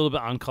always a little bit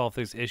on call if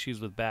there's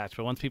issues with batch,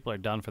 but once people are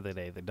done for the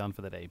day, they're done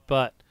for the day.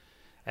 But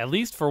at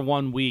least for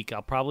 1 week,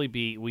 I'll probably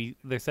be...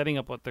 They're setting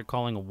up what they're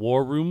calling a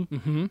war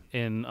room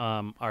in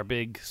our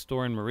big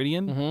store in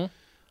Meridian.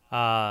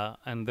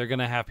 And they're going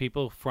to have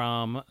people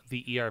from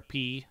the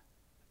ERP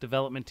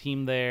development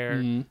team there.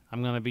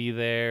 I'm going to be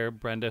there.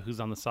 Brenda,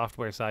 who's on the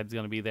software side, is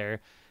going to be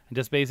there. And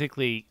just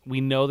basically, we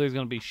know there's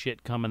going to be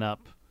shit coming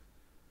up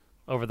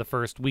over the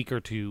first week or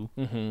two.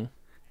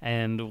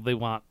 And they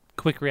want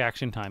quick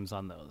reaction times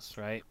on those,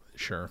 right?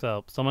 Sure.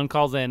 So someone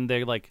calls in,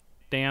 they're like,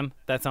 "Dan,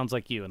 that sounds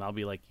like you," and I'll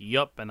be like,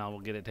 "Yup," and I will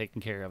get it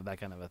taken care of,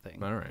 that kind of a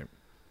thing. All right.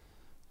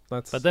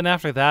 But then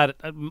after that,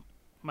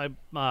 my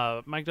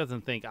Mike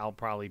doesn't think I'll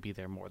probably be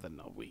there more than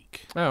a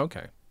week. Oh,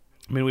 okay.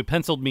 I mean, we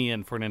penciled me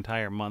in for an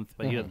entire month,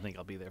 but he doesn't think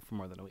I'll be there for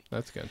more than a week.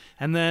 That's good.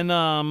 And then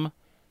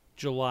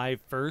July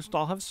 1st,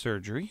 I'll have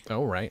surgery.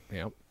 Oh, right.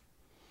 Yep.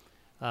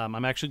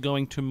 I'm actually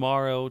going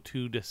tomorrow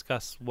to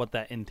discuss what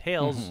that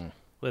entails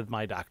with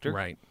my doctor.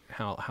 Right.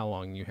 How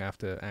long you have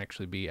to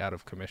actually be out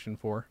of commission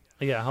for?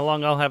 Yeah, how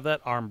long I'll have that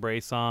arm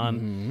brace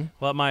on,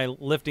 what my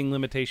lifting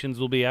limitations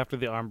will be after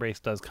the arm brace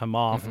does come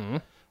off,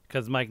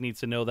 because Mike needs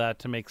to know that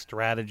to make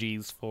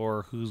strategies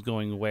for who's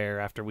going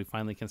where after we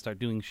finally can start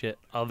doing shit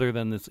other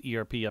than this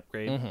ERP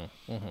upgrade.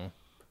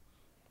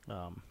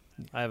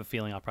 I have a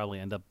feeling I'll probably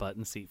end up butt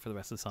in seat for the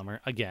rest of the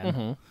summer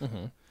again.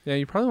 Yeah,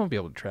 you probably won't be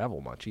able to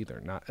travel much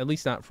either. At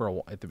least not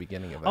for at the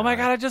beginning of that. Oh my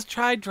God, I just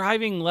tried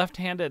driving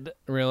left-handed.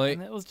 Really?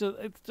 And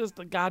it's just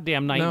a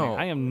goddamn nightmare.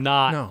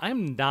 No. I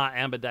am not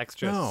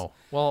ambidextrous. No.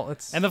 Well,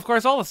 and of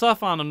course all the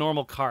stuff on a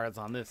normal car is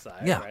on this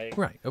side, right?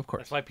 Right, of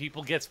course. That's why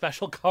people get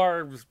special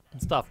car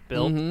stuff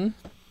built.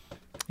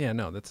 Yeah,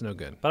 no, that's no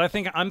good. But I'm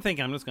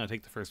thinking I'm just going to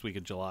take the first week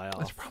of July off.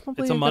 That's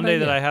probably it's a a good Monday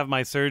that idea. I have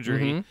my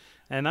surgery,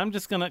 and I'm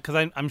just going to,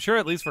 because I'm sure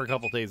at least for a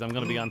couple days I'm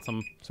going to be on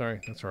some... Sorry,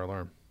 that's our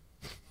alarm.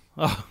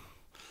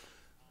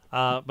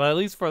 But at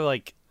least for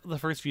like the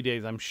first few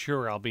days, I'm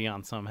sure I'll be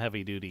on some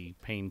heavy duty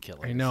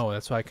painkillers. I know.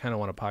 That's why I kind of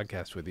want to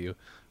podcast with you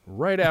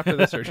right after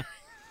the surgery.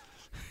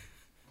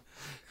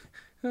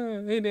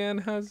 Hey Dan,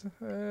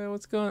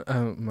 what's going?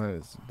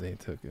 They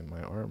took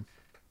my arm.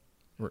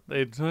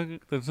 They took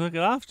it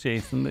off,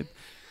 Jason.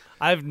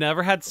 I've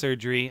never had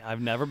surgery.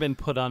 I've never been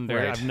put under.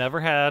 Right. I've never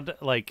had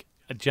like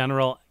a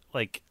general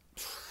like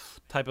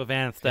type of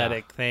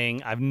anesthetic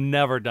thing. I've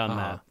never done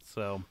that,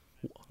 so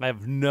I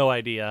have no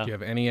idea. Do you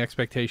have any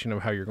expectation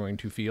of how you're going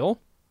to feel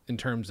in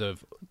terms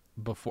of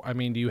before? I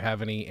mean, do you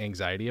have any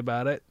anxiety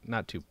about it?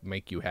 Not to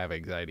make you have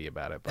anxiety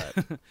about it,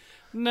 but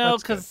No,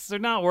 That's because they're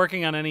not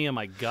working on any of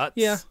my guts.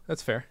 yeah,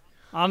 that's fair.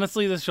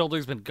 Honestly, the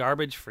shoulder's been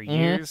garbage for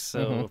years,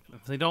 so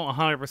if they don't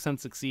 100%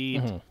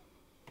 succeed, oh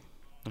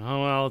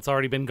well, it's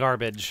already been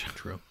garbage.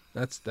 True.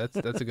 That's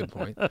a good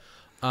point. You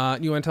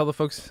want to tell the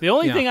folks? The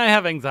only thing I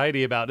have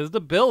anxiety about is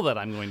the bill that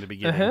I'm going to be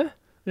getting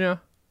Yeah.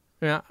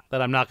 Yeah.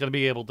 that I'm not going to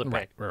be able to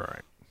pay.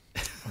 Right.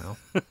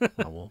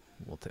 Well,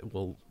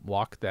 we'll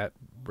walk that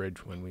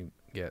bridge when we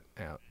get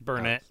out.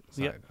 Burn it.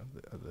 Outside Yep.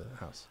 of the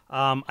house.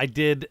 I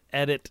did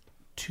edit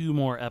 2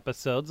 more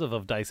episodes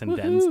of Dice and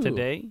Dens Woohoo.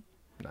 today.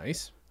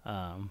 Nice.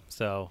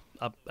 So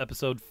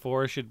episode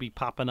 4 should be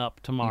popping up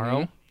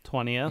tomorrow,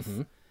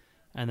 20th,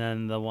 and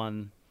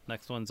then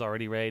next one's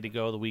already ready to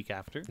go the week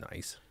after.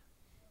 Nice.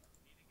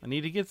 I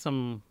need to get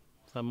some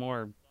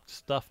more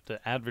stuff to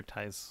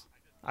advertise.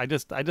 I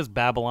just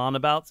babble on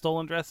about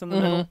Stolen Dress in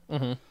the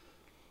middle.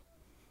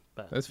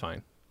 But That's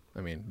fine.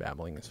 I mean,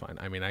 babbling is fine.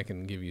 I mean, I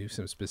can give you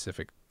some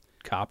specific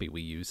copy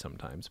we use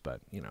sometimes,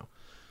 but,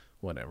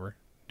 whatever.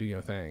 Do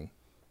your thing.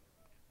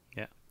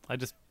 yeah, I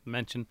just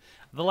mentioned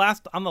the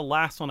last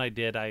one I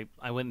did. I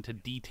went into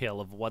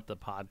detail of what the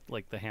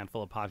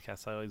handful of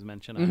podcasts I always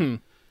mention.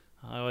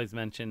 I always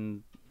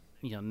mention,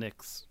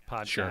 Nick's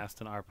podcast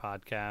and our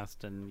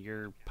podcast and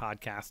your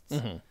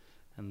podcasts.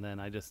 And then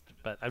I've just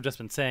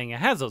been saying it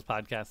has those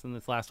podcasts. And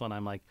this last one,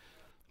 I'm like,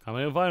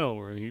 Comedy on Vinyl,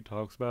 where he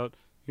talks about,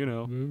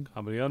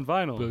 comedy on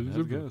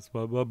vinyl. Yes,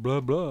 blah, blah,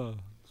 blah, blah.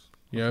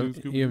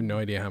 You have no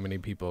idea how many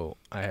people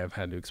I have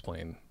had to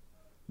explain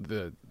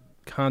the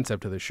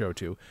concept of the show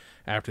to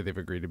after they've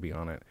agreed to be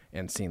on it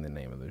and seen the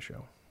name of the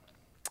show.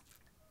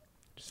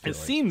 It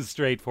seems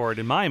straightforward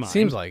in my mind.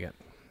 Seems like it.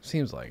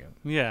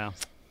 Yeah. Do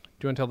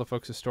you want to tell the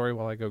folks a story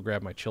while I go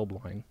grab my chilled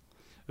wine?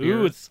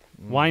 Ooh, it's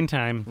wine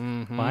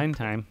time. Wine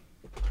time.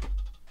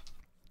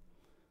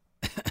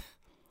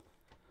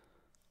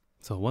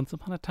 So once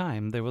upon a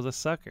time, there was a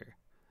sucker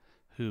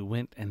who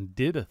went and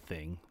did a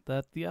thing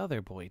that the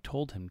other boy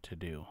told him to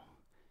do.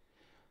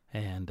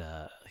 And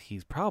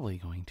he's probably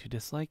going to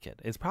dislike it.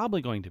 It's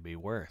probably going to be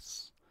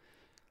worse.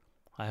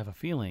 I have a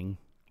feeling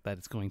that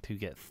it's going to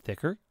get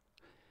thicker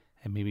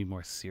and maybe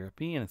more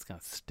syrupy, and it's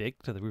going to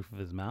stick to the roof of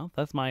his mouth.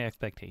 That's my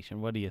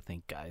expectation. What do you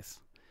think, guys?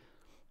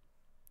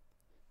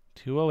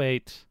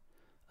 208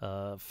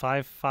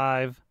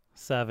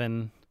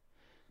 557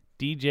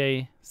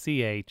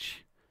 DJCH.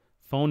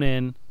 Phone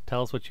in.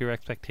 Tell us what your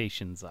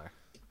expectations are.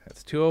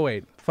 That's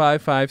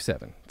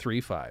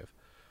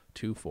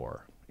 208-557-3524.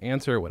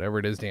 Answer whatever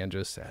it is Dan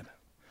just said.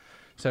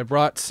 So I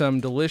brought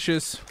some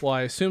delicious,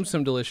 I assume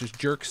some delicious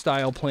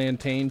jerk-style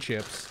plantain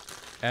chips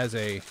as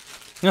a...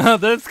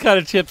 Those kind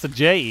of chips that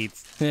Jay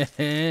eats. as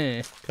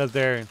Because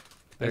they're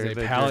a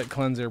palate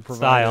cleanser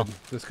provided. Style.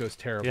 This goes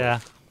terrible.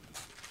 Yeah.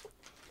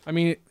 I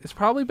mean, it's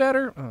probably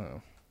better. I don't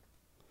know.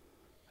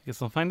 I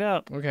guess we'll find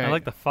out. Okay. I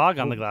like the fog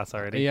on the glass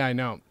already. Yeah, I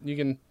know. You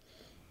can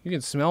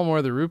smell more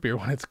of the root beer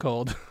when it's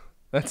cold.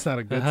 That's not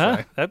a good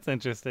sign. That's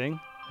interesting.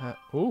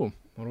 Ooh,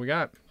 what do we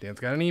got? Dan's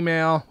got an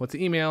email. What's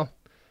the email?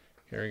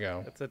 Here we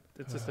go. It's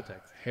just a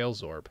text. Hail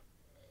Zorb.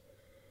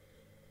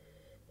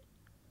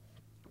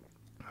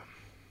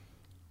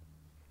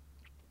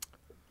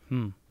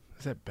 Is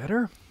that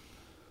better?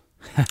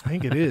 I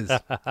think it is.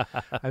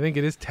 I think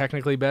it is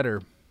technically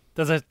better.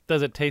 Does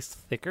it taste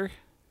thicker?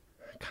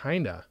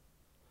 Kinda.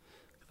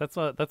 That's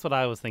what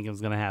I was thinking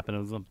was going to happen. It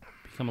was going to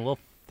become a little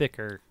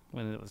thicker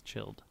when it was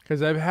chilled.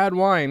 Because I've had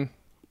wine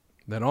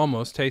that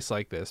almost tastes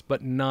like this,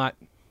 but not.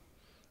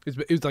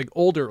 It was like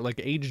older,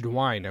 like aged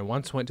wine. I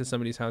once went to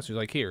somebody's house who's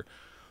like, "Here,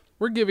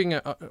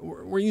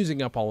 we're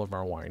using up all of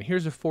our wine.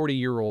 Here's a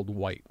 40-year-old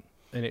white,"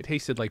 and it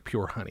tasted like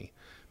pure honey,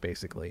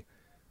 basically.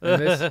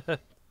 And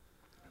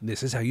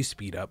this is how you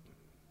speed up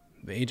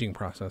the aging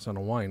process on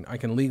a wine. I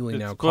can legally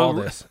now call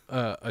this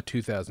a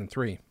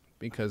 2003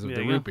 because of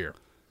the root beer.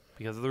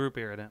 Because of the root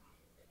beer in it.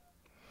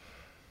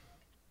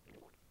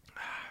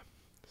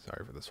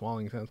 Sorry for the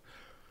swallowing sounds.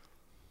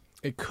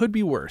 It could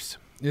be worse.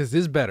 This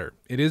is better.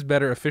 It is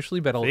better, officially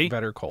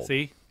better cold.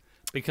 See?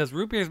 Because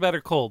root beer is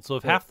better cold. So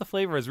if half the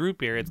flavor is root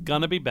beer, it's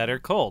going to be better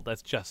cold.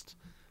 That's just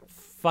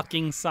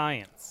fucking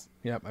science.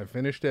 Yep, I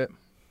finished it.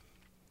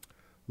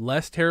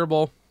 Less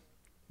terrible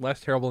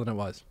than it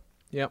was.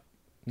 Yep.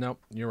 Nope,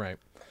 you're right.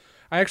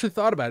 I actually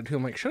thought about it too.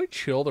 I'm like, should I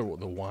chill the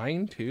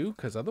wine too?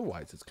 Because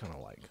otherwise it's kind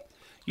of like...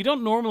 You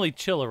don't normally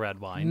chill a red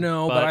wine.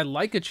 No, but I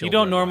like a chilled You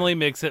don't red normally wine.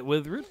 mix it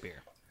with root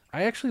beer.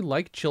 I actually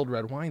like chilled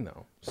red wine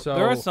though. So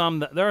There are some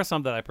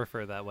that I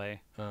prefer that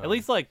way. At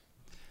least like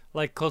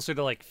closer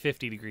to like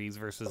 50 degrees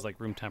versus like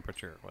room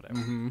temperature or whatever.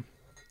 Mm-hmm.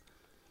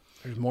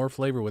 There's more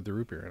flavor with the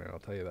root beer in it, I'll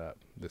tell you that.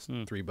 This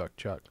 $3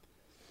 chuck.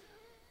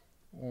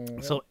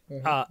 So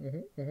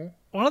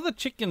one of the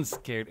chickens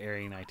scared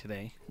Ari and I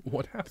today.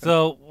 What happened?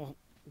 So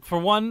for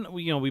one,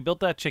 we built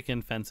that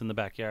chicken fence in the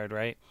backyard,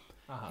 right?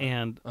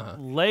 And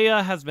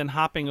Leia has been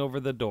hopping over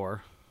the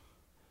door.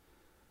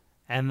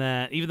 And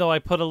then even though I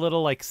put a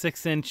little like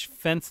 6-inch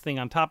fence thing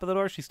on top of the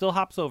door, she still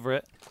hops over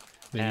it.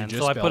 And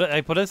so I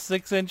put a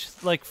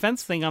 6-inch like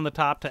fence thing on the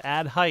top to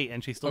add height,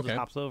 and she still just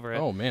hops over it.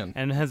 Oh man!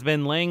 And has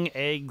been laying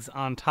eggs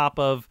on top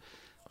of.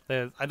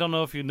 I don't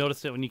know if you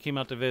noticed it when you came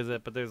out to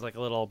visit, but there's like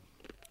a little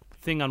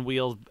thing on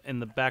wheels in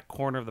the back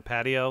corner of the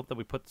patio that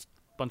we put a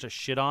bunch of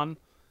shit on.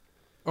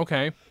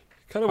 Okay.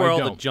 Kind of where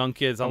all the junk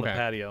is on the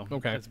patio.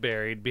 Okay. It's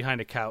buried behind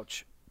a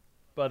couch.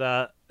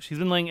 But she's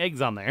been laying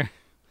eggs on there.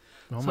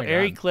 Oh so my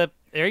God.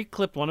 Ari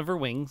clipped one of her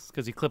wings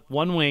because he clipped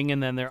one wing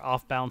and then they're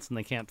off balance and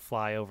they can't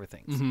fly over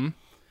things. Mm-hmm.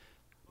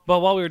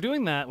 But while we were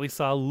doing that, we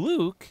saw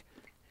Luke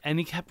and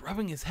he kept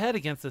rubbing his head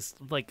against this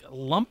like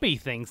lumpy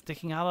thing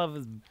sticking out of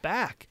his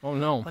back. Oh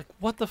no. Like,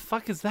 what the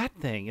fuck is that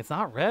thing? It's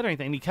not red or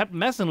anything. And he kept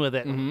messing with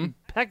it, and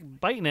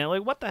biting it.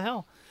 Like, what the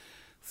hell?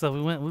 So we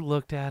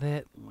looked at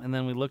it, and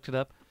then we looked it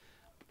up.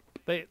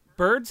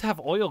 Birds have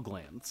oil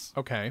glands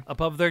Okay.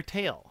 above their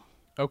tail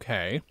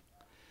Okay.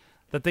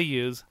 that they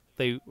use.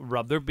 They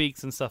rub their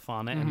beaks and stuff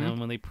on it, and then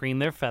when they preen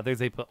their feathers,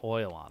 they put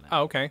oil on it.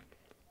 Oh, okay.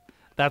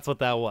 That's what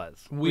that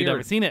was. We'd never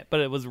Weird. seen it, but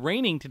it was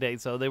raining today,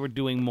 so they were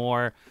doing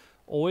more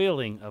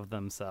oiling of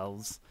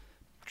themselves,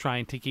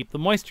 trying to keep the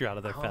moisture out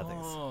of their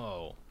feathers.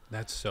 Oh,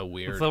 that's so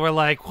weird. So we're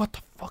like, what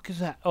the fuck is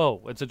that?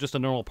 Oh, it's just a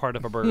normal part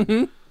of a bird.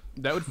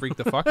 That would freak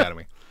the fuck out of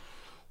me.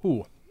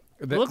 Ooh.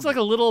 It looks like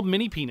a little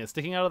mini penis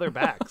sticking out of their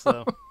back,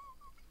 so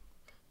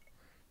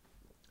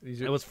These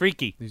it are, was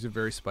freaky. these are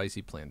very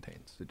spicy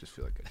plantains. I just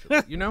feel like I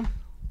should, you know,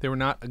 they were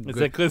not a Is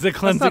good. it That's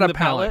cleansing not a the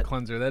palate palate?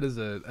 cleanser. That is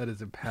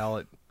a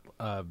palate,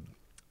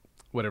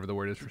 whatever the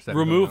word is for setting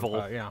Removal. them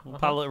on fire. Yeah.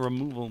 Palate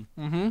removal.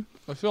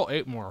 I still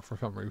ate more for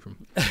some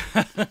reason.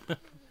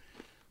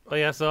 But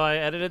yeah, so I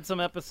edited some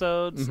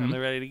episodes, and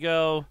they're ready to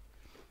go.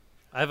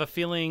 I have a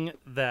feeling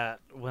that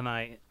when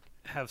I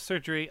have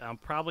surgery, I'll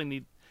probably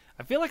need...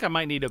 I feel like I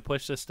might need to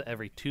push this to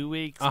every 2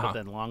 weeks, but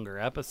then longer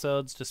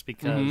episodes, just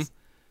because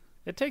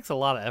it takes a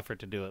lot of effort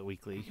to do it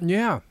weekly.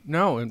 Yeah.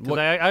 No. And 'Cause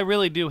I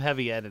really do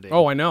heavy editing.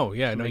 Oh, I know.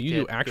 Yeah. No, make you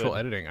do it actual good.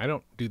 editing. I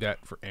don't do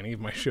that for any of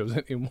my shows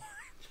anymore.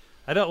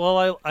 I don't.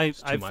 Well, I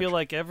too feel much.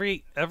 like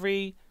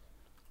every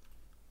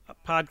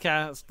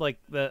podcast, like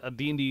a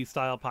D&D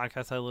style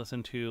podcast I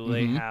listen to,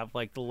 they have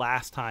like the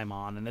last time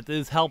on, and it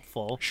is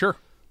helpful. Sure.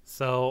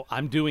 So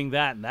I'm doing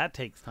that, and that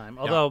takes time.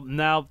 Although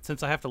now,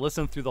 since I have to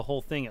listen through the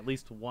whole thing at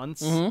least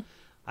once,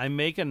 I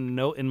make a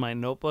note in my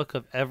notebook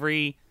of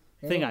every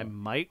thing I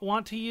might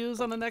want to use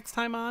on the next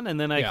time on, and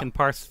then I Yeah. can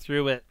parse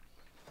through it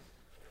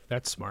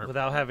That's smart.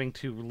 without having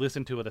to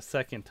listen to it a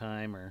second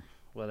time or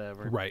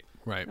whatever. Right.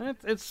 Right.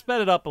 It's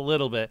sped it up a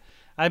little bit.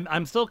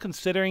 I'm still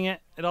considering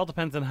it. It all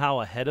depends on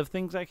how ahead of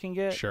things I can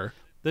get. Sure.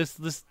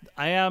 This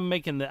I am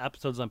making the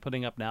episodes I'm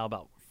putting up now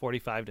about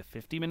 45 to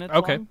 50 minutes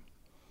Okay. long,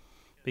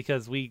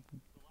 because the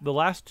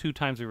last 2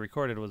 times we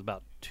recorded was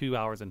about 2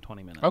 hours and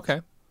 20 minutes.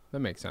 Okay. That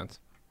makes sense.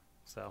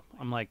 So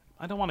I'm like,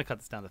 I don't want to cut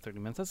this down to 30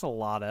 minutes. That's a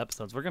lot of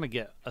episodes. We're gonna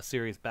get a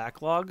serious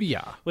backlog.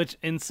 Yeah. Which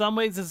in some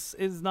ways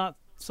is not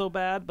so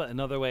bad, but in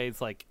other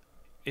ways, like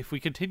if we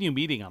continue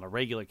meeting on a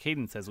regular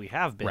cadence as we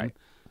have been, Right.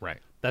 Right.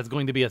 that's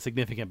going to be a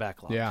significant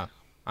backlog. Yeah.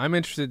 I'm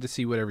interested to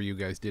see whatever you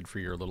guys did for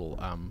your little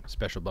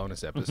special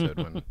bonus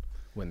episode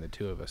when the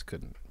two of us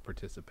couldn't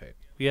participate.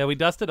 Yeah, we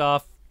dusted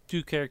off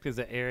 2 characters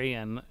that Ari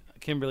and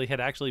Kimberly had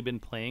actually been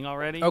playing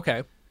already.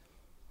 Okay.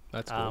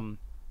 That's cool.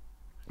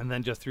 And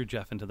then just threw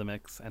Jeff into the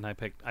mix, and I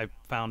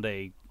found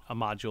a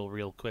module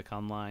real quick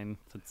online,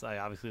 since I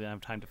obviously didn't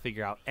have time to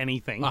figure out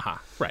anything.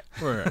 Right.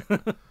 Right.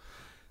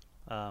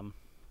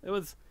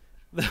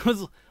 There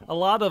was a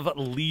lot of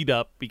lead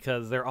up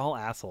because they're all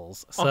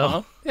assholes.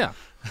 So Yeah.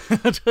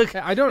 it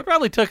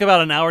probably took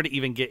about an hour to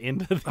even get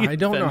into the I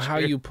don't know how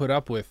adventure. you put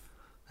up with.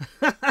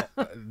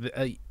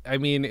 I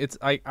mean, it's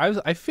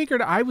I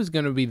figured I was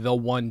going to be the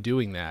one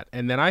doing that,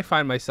 and then I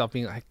find myself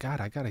being like,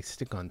 God, I got to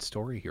stick on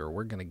story here.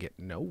 We're going to get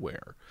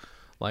nowhere.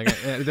 Like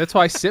that's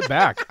why I sit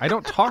back. I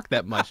don't talk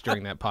that much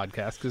during that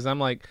podcast because I'm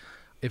like,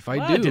 if I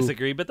do, I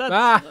disagree, but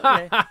that's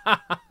okay.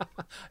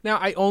 now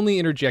I only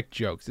interject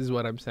jokes. Is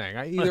what I'm saying.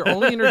 I either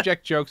only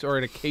interject jokes or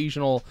an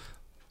occasional.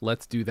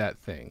 Let's do that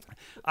thing.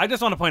 I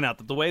just want to point out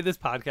that the way this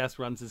podcast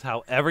runs is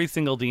how every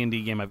single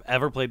D&D game I've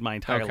ever played my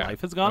entire Okay.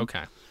 life has gone.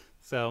 Okay,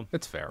 So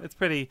that's fair. it's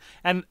pretty,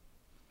 and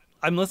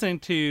I'm listening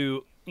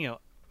to,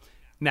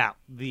 now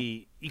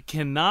you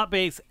cannot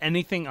base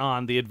anything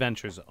on the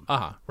Adventure Zone,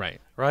 Right.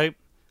 right?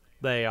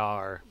 They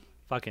are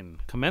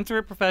fucking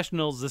commensurate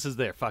professionals. This is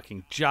their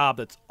fucking job.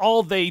 That's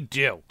all they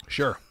do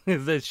Sure.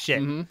 is this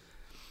shit.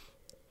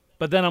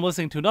 But then I'm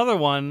listening to another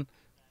one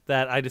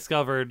that I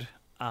discovered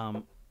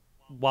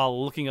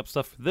while looking up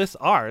stuff for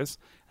ours,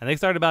 and they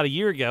started about a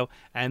year ago,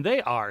 and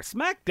they are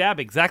smack dab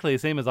exactly the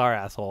same as our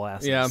asshole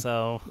asses. Yeah.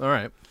 So All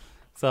right.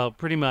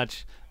 pretty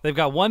much, they've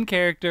got one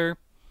character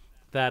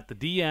that the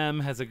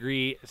DM has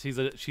agreed.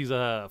 She's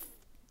a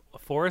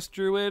forest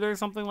druid or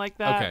something like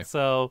that. Okay.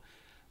 So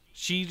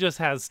she just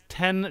has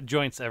 10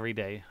 joints every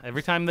day.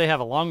 Every time they have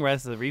a long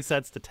rest, it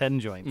resets to 10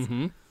 joints.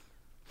 Mm-hmm.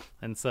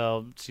 And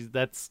so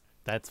that's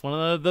one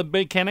of the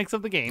mechanics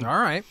of the game. All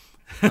right.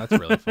 That's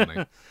really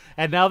funny.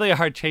 And now they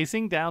are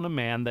chasing down a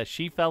man that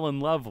she fell in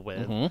love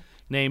with,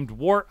 named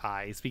Wart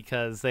Eyes,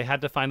 because they had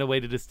to find a way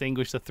to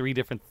distinguish the 3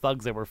 different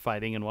thugs that were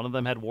fighting, and one of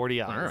them had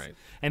warty eyes. All right.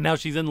 And now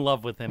she's in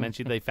love with him, and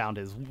they found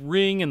his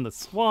ring in the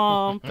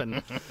swamp,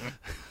 and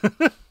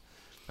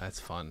That's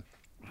fun.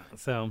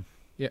 so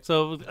Yeah.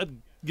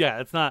 yeah,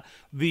 it's not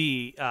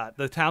the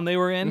town they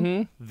were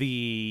in.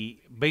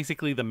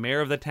 Basically the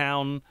mayor of the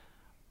town,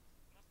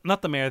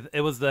 not the mayor.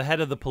 It was the head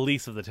of the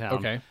police of the town.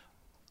 Okay.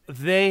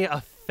 They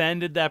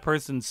offended that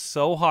person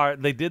so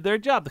hard. They did their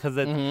job because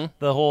the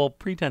whole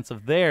pretense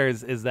of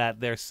theirs is that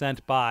they're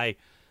sent by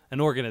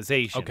an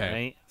organization, Okay.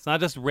 right? It's not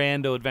just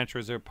rando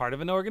adventurers. They're part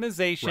of an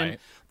organization. Right.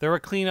 They're a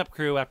cleanup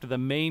crew. After the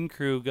main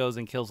crew goes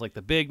and kills like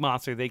the big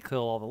monster, they kill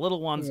all the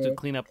little ones to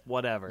clean up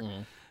whatever.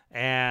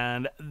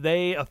 And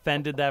they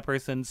offended that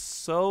person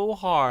so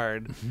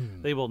hard,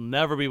 they will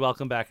never be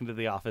welcome back into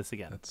the office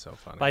again. That's so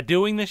funny. By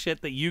doing the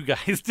shit that you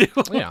guys do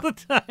all Yeah. the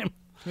time.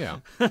 Yeah.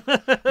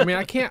 I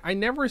mean, I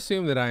never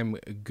assume that I'm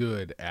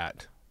good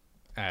at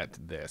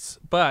this,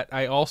 but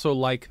I also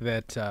like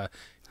that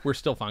we're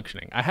still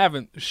functioning. I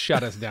haven't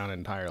shut us down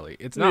entirely.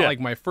 It's not Yeah. like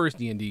my first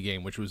D&D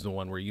game, which was the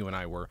one where you and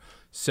I were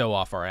so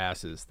off our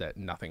asses that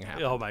nothing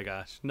happened. Oh my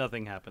gosh,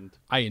 nothing happened.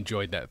 I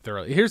enjoyed that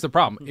thoroughly. Here's the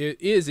problem.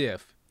 It is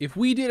if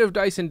we did have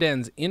Dice and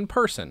Dens in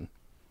person,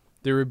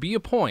 there would be a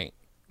point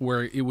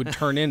where it would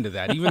turn into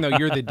that, even though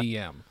you're the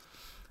DM.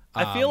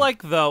 I feel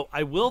like, though,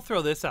 I will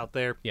throw this out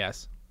there.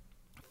 Yes.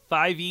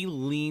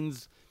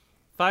 5e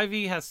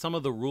has some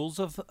of the rules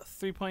of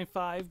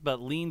 3.5,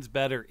 but leans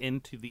better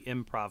into the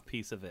improv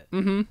piece of it.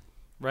 Mm-hmm.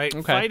 Right?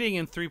 Okay. Fighting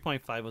in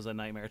 3.5 was a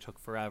nightmare. It took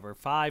forever.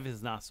 5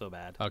 is not so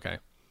bad. Okay.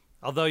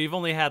 Although you've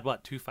only had,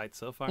 2 fights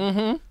so far?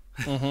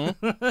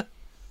 Mm-hmm.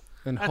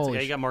 And That's holy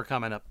okay. You got more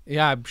coming up.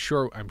 Yeah, I'm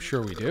sure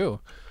we do.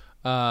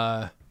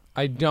 I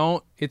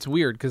don't. It's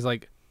weird because I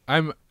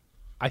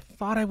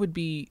thought I would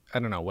be. I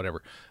don't know.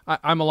 Whatever.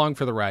 I'm along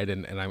for the ride,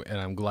 and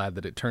I'm glad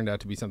that it turned out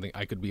to be something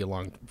I could be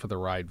along for the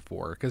ride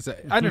for. Because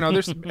I don't know.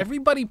 There's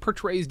everybody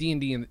portrays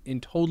D&D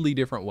in totally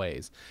different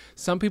ways.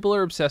 Some people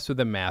are obsessed with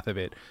the math of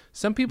it.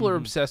 Some people are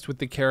obsessed with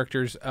the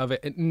characters of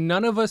it.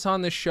 None of us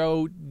on the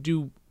show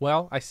do.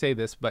 Well, I say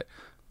this, but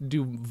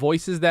do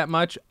voices that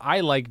much. I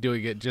like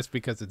doing it just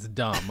because it's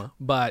dumb,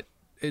 but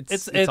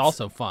it's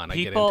also fun. I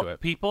get into it.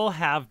 People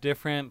have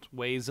different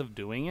ways of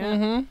doing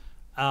it.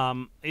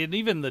 And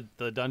even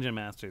the Dungeon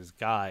Master's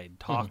Guide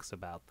talks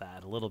about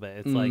that a little bit.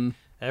 It's like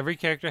every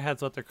character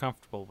has what they're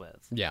comfortable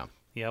with. Yeah.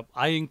 Yep.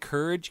 I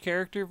encourage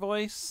character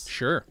voice.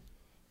 Sure.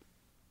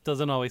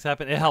 Doesn't always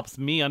happen. It helps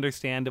me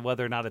understand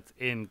whether or not it's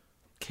in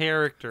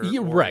character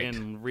Yeah, or right.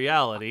 in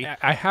reality.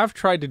 I have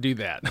tried to do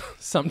that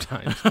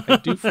sometimes. I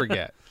do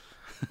forget.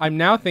 I'm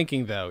now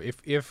thinking though,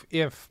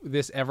 if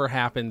this ever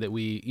happened that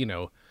we,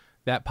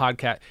 that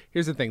podcast.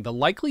 Here's the thing: the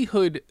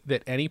likelihood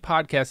that any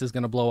podcast is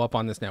going to blow up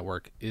on this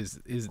network is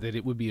that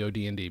it would be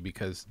OD&D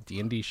because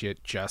D&D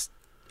shit just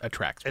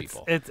attracts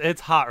people.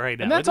 It's hot right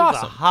now. And that's It is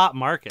awesome. a hot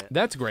market.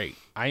 That's great.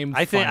 I think,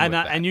 fine with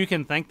that. and you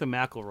can thank the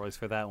McElroys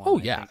for that one. Oh,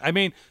 I yeah. think. I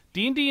mean,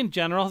 D&D in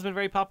general has been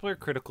very popular.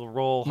 Critical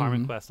Role,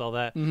 Harmon Quest, all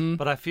that.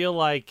 But I feel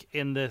like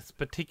in this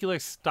particular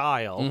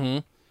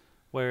style,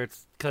 where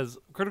it's because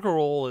Critical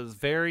Role is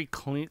very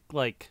clean,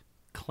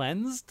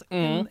 cleansed,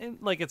 and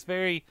it's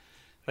very.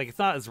 It's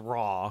not as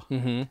raw,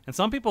 and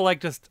some people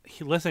like just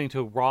listening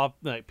to raw,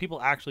 people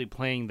actually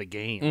playing the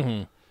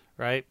game,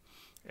 right?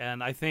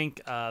 And I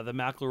think the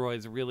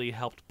McElroys really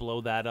helped blow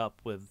that up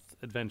with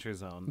Adventure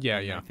Zone. Yeah,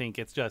 and yeah. I think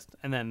it's just,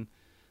 and then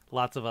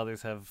lots of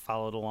others have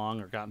followed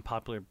along or gotten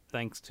popular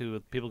thanks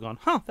to people going,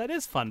 "Huh, that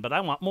is fun, but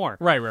I want more."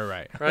 Right.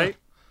 Right?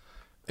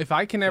 If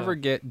I can ever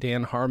get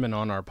Dan Harmon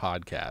on our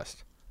podcast,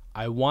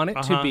 I want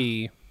it to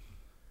be.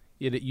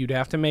 You'd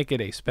have to make it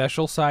a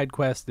special side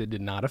quest that did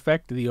not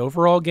affect the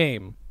overall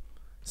game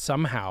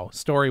somehow,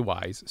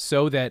 story-wise,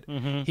 so that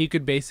he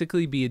could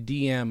basically be a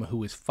DM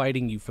who is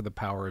fighting you for the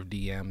power of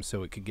DM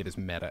so it could get as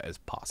meta as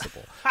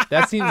possible.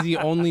 That seems the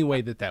only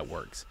way that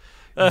works.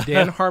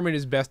 Dan Harmon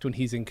is best when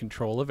he's in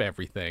control of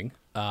everything.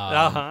 So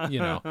I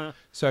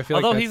feel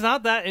Although like he's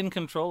not that in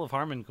control of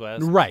Harmon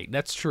Quest. right.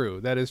 That's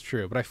true. That is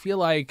true. But I feel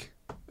like,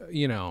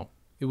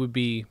 it would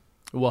be.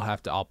 We'll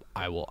have to.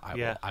 I will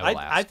ask.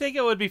 I think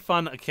it would be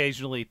fun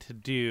occasionally to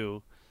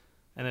do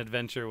an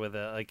adventure with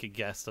a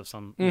guest of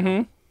some.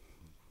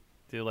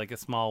 Do a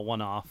small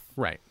one-off.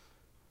 Right.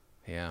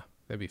 Yeah,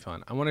 that'd be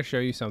fun. I want to show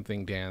you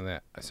something,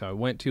 Dan. So I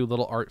went to a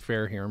little art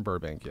fair here in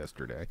Burbank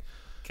yesterday.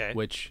 Okay.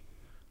 Which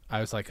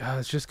I was like,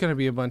 it's just gonna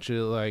be a bunch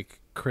of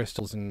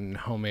crystals and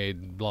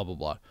homemade blah blah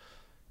blah.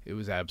 It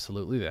was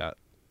absolutely that.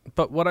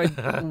 But what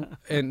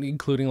and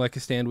including a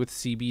stand with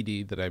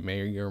CBD that I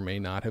may or may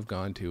not have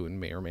gone to and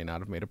may or may not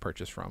have made a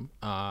purchase from,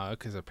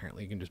 because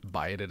apparently you can just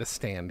buy it at a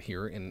stand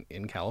here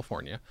in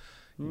California.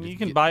 You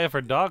can buy it for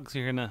dogs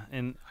here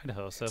in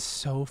Idaho. So It's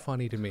so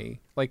funny to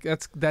me.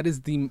 That's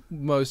the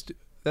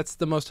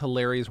most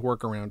hilarious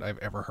workaround I've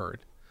ever heard.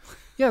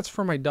 Yeah, it's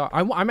for my dog.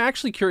 I'm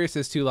actually curious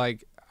as to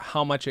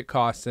how much it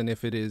costs and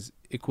if it is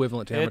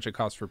equivalent to how much it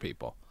costs for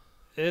people.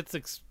 it's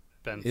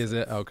expensive. Is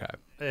it? Okay.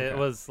 It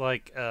was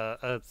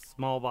a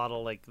small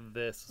bottle like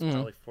this was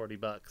probably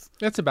 $40.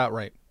 That's about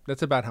right.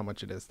 That's about how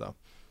much it is, though.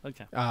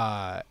 Okay.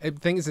 The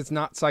thing is, it's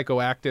not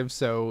psychoactive,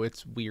 so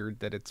it's weird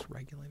that it's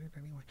regulated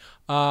anyway.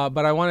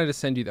 But I wanted to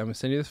send you. I'm gonna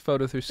send you this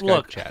photo through Skype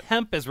Look, chat.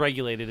 hemp is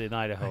regulated in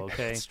Idaho.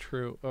 Okay. That's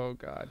true. Oh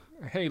God.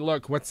 Hey,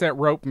 look, what's that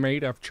rope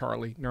made of,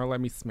 Charlie? No,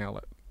 let me smell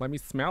it. Let me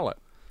smell it.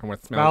 I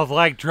want to smell. Smells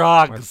like I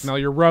want to drugs. smell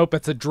your rope.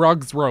 It's a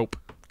drugs rope.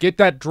 Get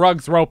that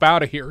drugs rope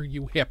out of here,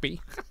 you hippie.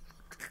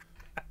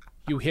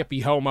 You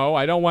hippie homo.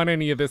 I don't want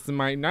any of this in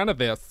my. None of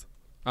this.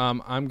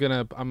 I'm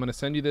gonna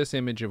send you this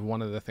image of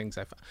one of the things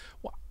I found.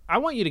 Well, I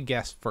want you to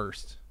guess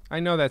first. I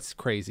know that's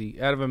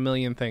crazy. Out of a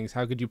million things,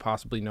 how could you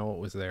possibly know what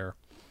was there?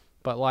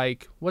 But,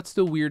 like, what's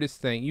the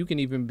weirdest thing? You can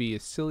even be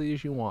as silly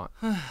as you want.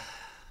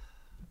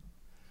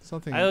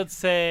 Something. I would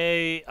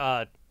say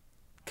a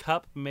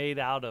cup made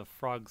out of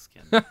frog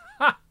skin.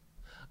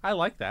 I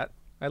like that.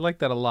 I like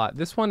that a lot.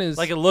 This one is...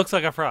 Like, it looks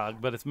like a frog,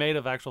 but it's made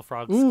of actual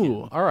frog Ooh,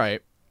 skin. all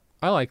right.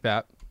 I like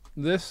that.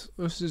 This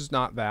is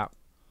not that.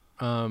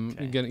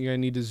 Okay. You're gonna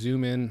need to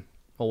zoom in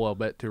a little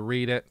bit to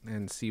read it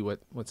and see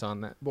what's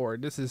on that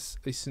board. This is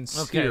a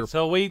sincere... Okay,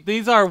 so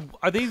these are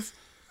these...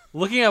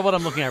 Looking at what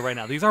I'm looking at right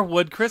now, these are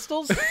wood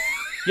crystals?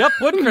 Yep,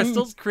 wood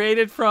crystals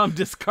created from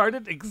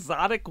discarded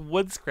exotic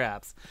wood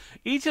scraps.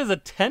 Each is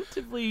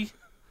attentively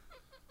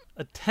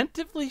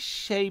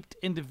shaped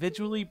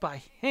individually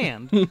by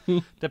hand,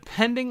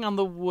 depending on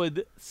the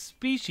wood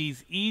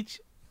species. Each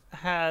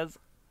has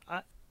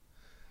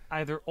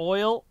either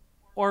oil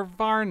or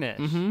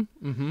varnish.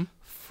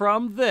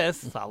 From this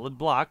solid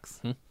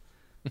blocks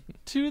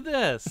to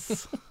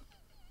this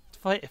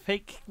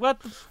fake. What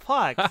the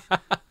fuck?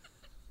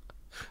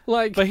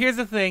 Like, But here's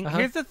the thing.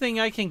 Here's the thing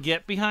I can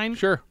get behind.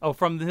 Sure. Oh,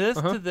 from this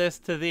to this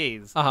to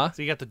these. Uh-huh.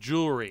 So you got the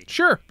jewelry.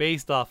 Sure.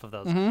 Based off of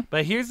those.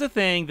 But here's the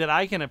thing that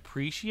I can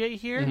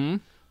appreciate here,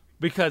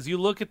 because you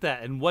look at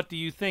that and what do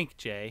you think,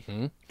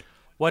 Jay?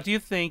 What do you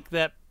think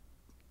that?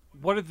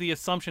 What are the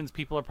assumptions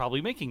people are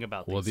probably making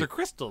about these? They're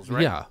crystals,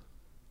 right? Yeah.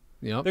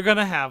 Yep. They're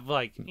gonna have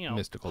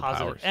Mystical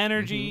positive powers.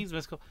 energies,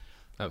 mystical.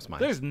 That was mine.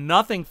 There's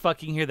nothing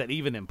fucking here that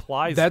even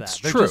implies That's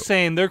that. They're true. just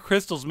saying they're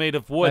crystals made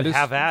of wood.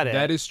 Have at it.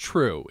 That is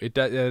true.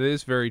 That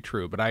is very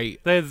true. But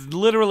That's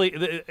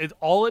literally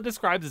all it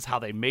describes is how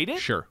they made it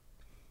sure.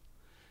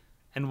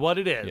 and what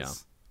it is. Yeah.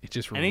 It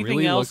just Anything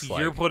really else looks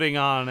you're like... putting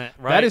on it,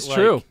 right? That is Like,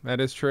 true. That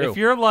is true. If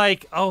you're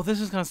like, oh,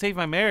 this is gonna save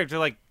my marriage, they're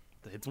like,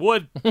 it's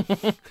wood.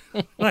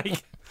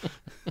 Like,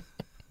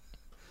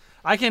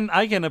 I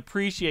can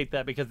appreciate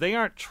that because they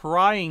aren't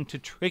trying to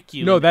trick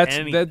you. No, into that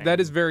anything.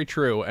 is very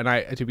true.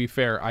 And to be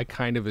fair, I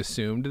kind of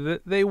assumed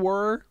that they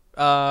were,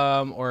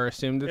 or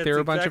assumed that It's they were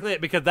a bunch exactly of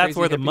it, because that's crazy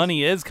where the hippies.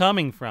 money is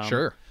coming from.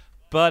 Sure.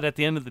 But at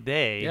the end of the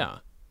day, Yeah.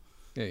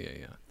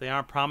 they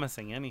aren't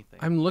promising anything.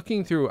 I'm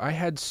looking through. I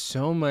had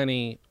so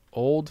many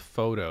old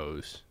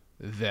photos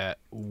that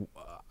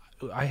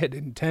I had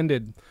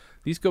intended.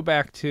 These go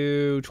back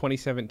to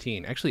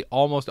 2017. Actually,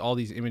 almost all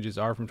these images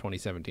are from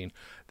 2017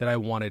 that I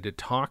wanted to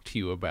talk to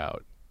you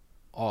about.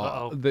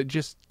 That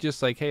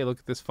just like, hey, look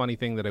at this funny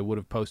thing that I would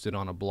have posted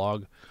on a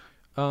blog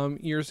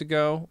years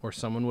ago, or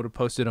someone would have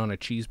posted on a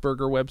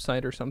cheeseburger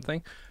website or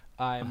something.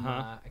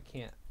 I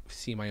can't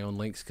see my own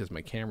links because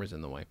my camera's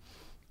in the way.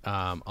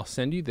 I'll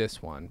send you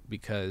this one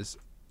because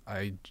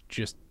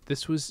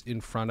this was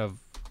in front of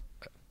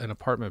an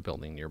apartment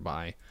building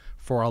nearby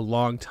for a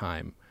long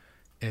time,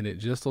 and it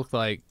just looked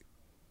like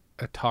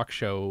a talk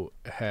show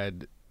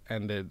had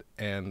ended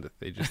and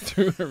they just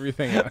threw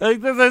everything out. Like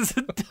there's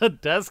a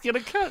desk and a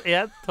cut.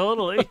 Yeah,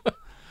 totally.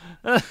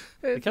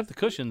 They kept the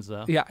cushions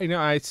though. Yeah, I know.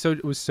 I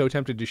was so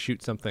tempted to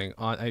shoot something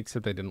on,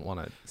 except I didn't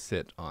want to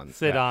sit on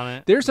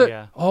it. There's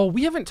yeah.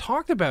 we haven't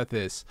talked about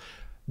this.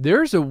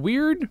 There's a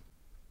weird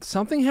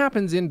something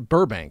happens in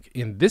Burbank,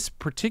 in this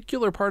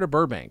particular part of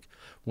Burbank,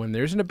 when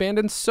there's an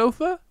abandoned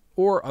sofa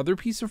or other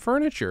piece of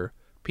furniture.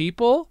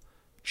 People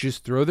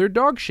just throw their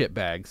dog shit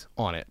bags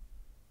on it.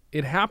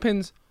 It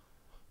happens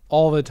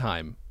all the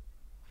time,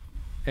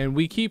 and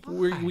we keep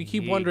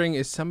wondering,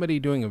 is somebody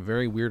doing a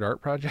very weird art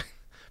project?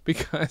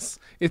 Because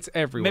it's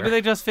everywhere. Maybe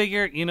they just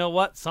figured, you know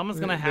what, someone's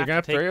gonna have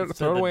to take this to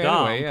throw it the away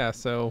dump. anyway. Yeah,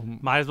 so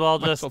might as well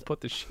just put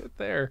the shit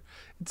there.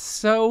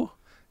 It's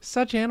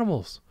such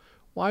animals.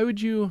 Why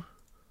would you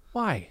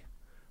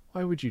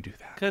do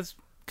that?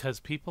 Because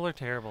people are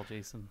terrible,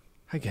 Jason.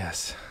 I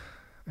guess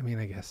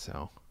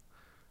so.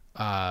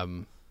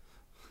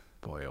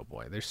 Boy, oh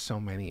boy, there's so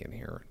many in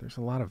here. There's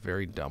a lot of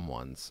very dumb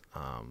ones.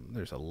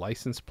 There's a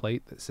license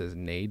plate that says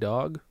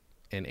Naydog,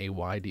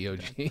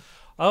 Naydog.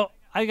 Oh,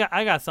 I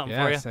got something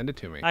for you. Yeah, send it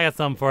to me. I got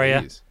something for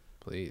you.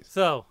 Please.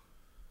 So,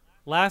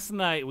 last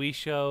night we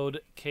showed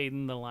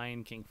Caden the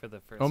Lion King for the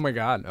first Oh my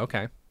time. God.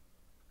 Okay.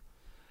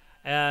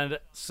 And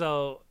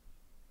so,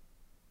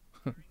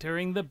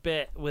 during the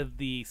bit with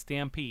the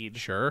stampede.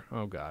 Sure.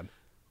 Oh God.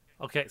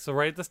 Okay, so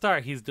right at the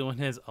start, he's doing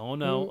his oh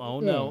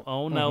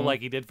no,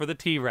 like he did for the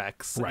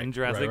T-Rex in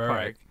Jurassic Park.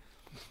 Right.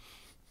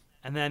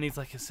 And then he's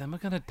like, is Simba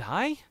going to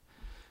die? And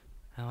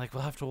I'm like,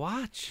 we'll have to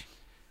watch.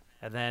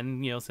 And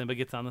then, Simba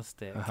gets on the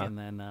stick, and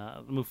then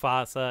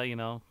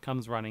Mufasa,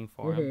 comes running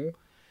for him.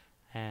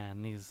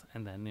 And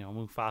then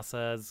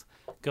Mufasa's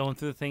going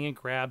through the thing and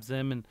grabs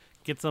him and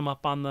gets him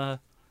up on the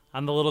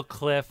little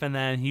cliff, and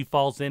then he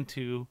falls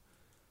into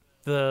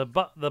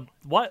the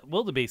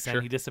wildebeest,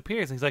 and he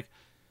disappears. And he's like,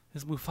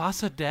 is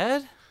Mufasa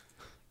dead?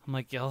 I'm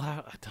like, yeah,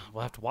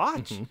 we'll have to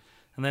watch.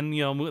 And then,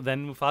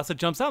 then Mufasa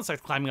jumps out and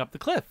starts climbing up the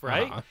cliff,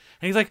 right? And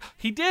he's like,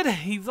 he did it.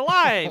 He's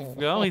alive.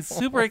 He's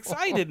super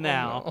excited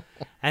now.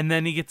 And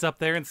then he gets up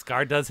there and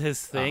Scar does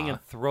his thing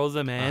and throws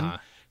him in.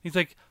 He's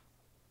like,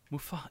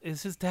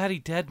 is his daddy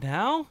dead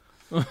now?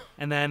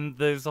 And then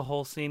there's a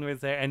whole scene where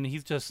he's there and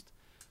he's just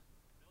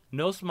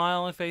no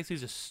smile on his face.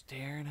 He's just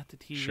staring at the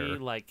TV. Sure.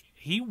 Like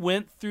he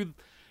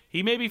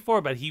may be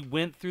 4, but he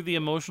went through the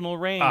emotional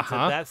range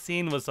that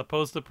scene was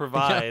supposed to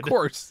provide. Yeah, of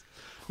course.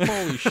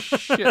 Holy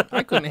shit.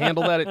 I couldn't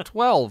handle that at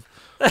 12.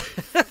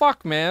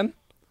 Fuck, man.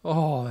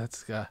 Oh,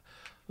 that's...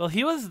 Well,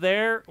 he was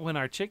there when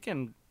our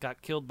chicken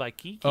got killed by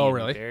Kiki. Oh, and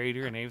really? Buried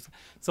her, and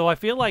so I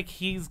feel like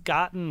he's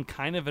gotten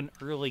kind of an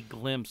early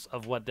glimpse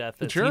of what death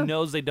is. Sure. He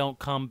knows they don't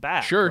come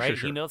back. Sure, right?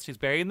 sure. He knows she's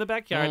buried in the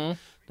backyard.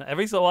 Now,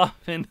 every so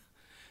often,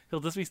 he'll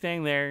just be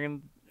standing there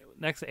and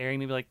next to Ari,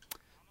 and he'll be like,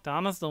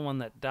 "Donna's the one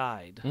that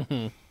died."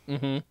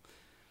 And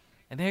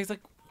Ari's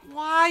like,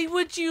 "Why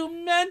would you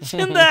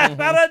mention that?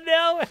 I don't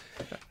know."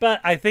 But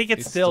I think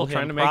it's He's still him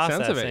trying to make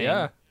sense of it.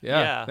 processing.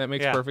 Yeah. That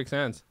makes perfect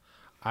sense.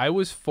 I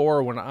was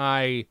 4 when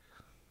I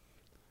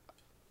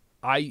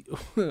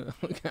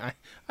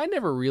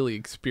never really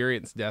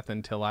experienced death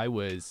until I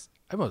was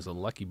a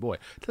lucky boy. I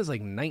was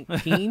like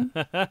 19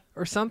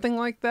 or something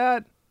like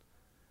that.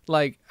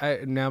 Like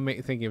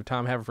thinking of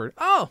Tom Haverford.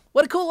 Oh,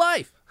 what a cool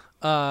life.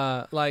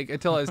 Like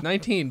until I was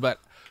 19,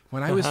 but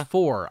when I was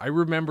 4, I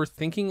remember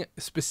thinking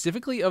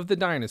specifically of the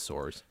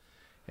dinosaurs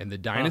and the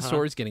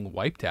dinosaurs getting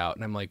wiped out,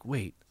 and I'm like,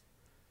 "Wait.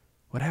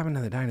 What happened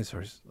to the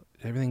dinosaurs?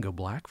 Did everything go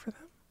black for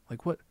them?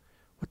 Like what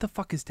the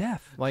fuck is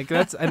death?" Like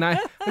that's and I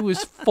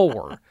was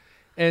 4.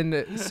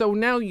 And so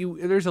now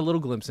there's a little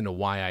glimpse into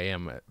why I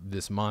am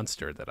this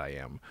monster that I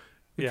am.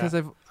 Because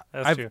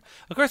That's true.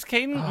 Of course,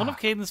 one of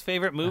Caden's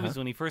favorite movies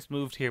when he first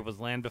moved here was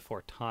Land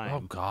Before Time.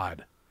 Oh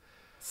God.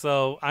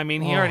 So, I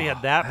mean, he already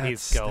had that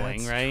piece going,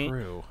 that's right?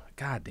 True.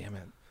 God damn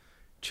it.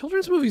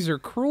 Children's movies are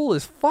cruel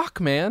as fuck,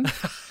 man.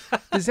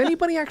 Does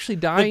anybody actually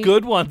die? The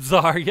good ones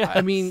are, yes.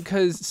 I mean,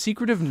 because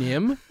Secret of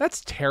Nim,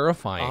 that's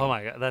terrifying. Oh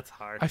my God, that's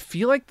hard. I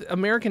feel like the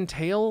American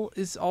Tail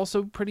is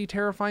also pretty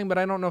terrifying, but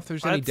I don't know if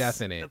there's any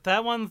death in it.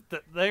 That one,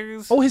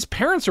 there's... Oh, his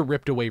parents are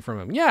ripped away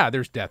from him. Yeah,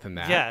 there's death in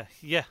that.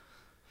 Yeah.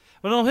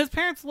 Well, no, his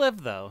parents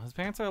live, though. His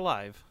parents are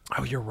alive.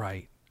 Oh, you're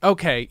right.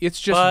 Okay,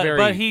 it's just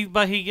but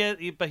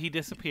he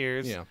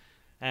disappears. Yeah.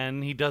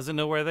 And he doesn't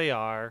know where they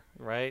are,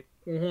 right?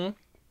 Mm-hmm.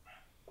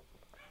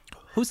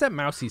 Who's that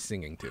mouse he's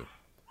singing to?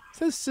 Is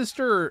that his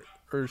sister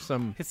or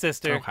some... His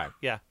sister. Okay.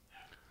 Yeah.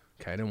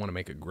 Okay, I didn't want to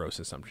make a gross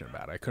assumption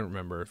about it. I couldn't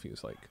remember if he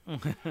was like,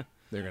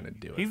 they're going to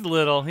do it. He's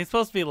little. He's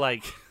supposed to be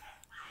like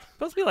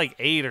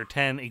 8 or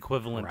 10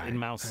 equivalent right. in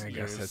mouse I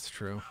years. guess that's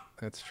true.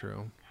 That's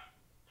true.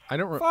 I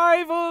don't...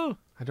 Fievel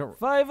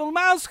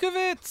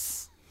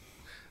Mouskowitz!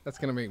 That's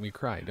going to make me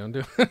cry. Don't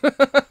do it.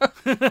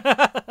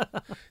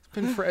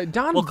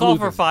 Don We'll call Bluth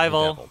for is the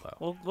Fievel. devil,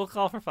 though. We'll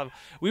call for Fievel.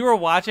 We were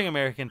watching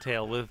American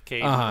Tail with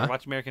Kate. We Uh-huh. were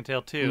watching American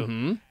Tail 2.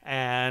 Mm-hmm.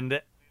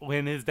 And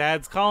when his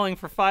dad's calling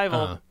for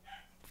Fievel,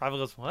 Fievel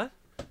goes, "What?"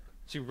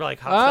 She like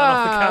hops down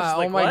off the couch.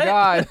 Like, oh my what?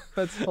 God.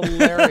 That's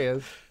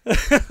hilarious.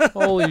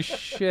 Holy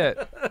shit.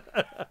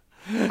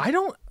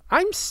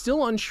 I'm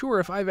still unsure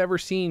if I've ever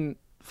seen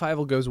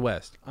Fievel Goes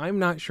West. I'm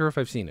not sure if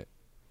I've seen it.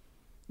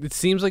 It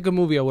seems like a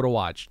movie I would have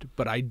watched,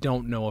 but I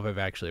don't know if I've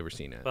actually ever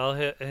seen it. Well,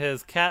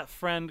 his cat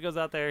friend goes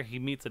out there. He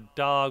meets a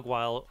dog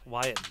while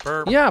Wyatt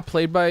Burp. Yeah,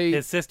 played by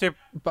His sister.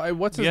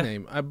 what's his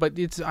name? But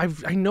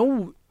I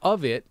know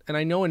of it, and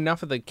I know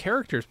enough of the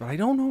characters, but I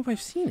don't know if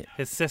I've seen it.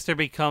 His sister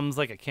becomes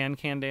like a can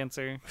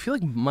dancer. I feel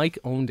like Mike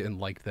owned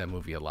and liked that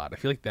movie a lot. I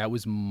feel like that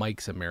was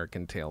Mike's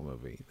American Tail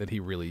movie that he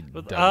really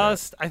With dug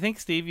us, I think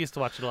Steve used to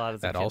watch it a lot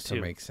as a That kid also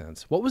too. makes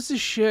sense. What was the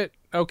shit?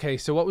 Okay,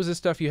 so what was the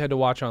stuff you had to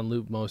watch on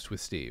loop most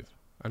with Steve?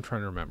 I'm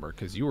trying to remember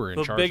because you were in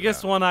The charge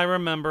biggest of one I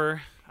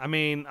remember. I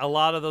mean, a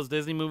lot of those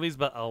Disney movies,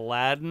 but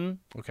Aladdin.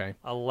 Okay.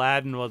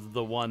 Aladdin was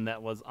the one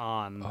that was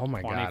on. Oh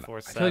my God! 24/7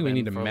 I feel like we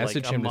need to for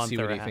message like a him to month see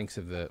or what a he half. thinks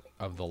of the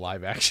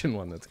live action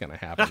one that's going to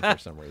happen for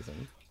some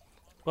reason.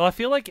 Well, I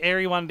feel like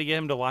Ari wanted to get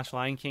him to watch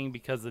Lion King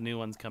because the new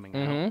one's coming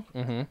out.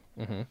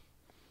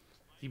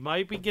 He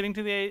might be getting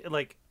to the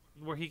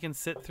where he can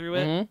sit through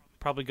it.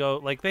 Probably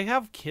go they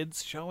have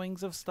kids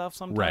showings of stuff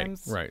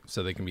sometimes. Right.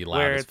 So they can be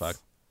Where loud as it's-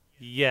 fuck.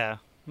 Yeah,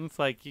 it's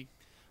like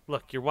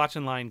look, you're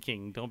watching Lion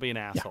King. Don't be an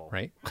asshole.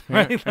 Right.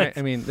 Right? Right.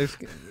 I mean, there's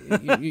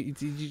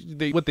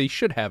what they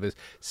should have is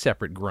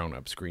separate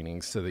grown-up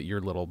screenings so that your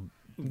little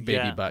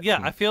baby butt. Yeah,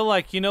 can- I feel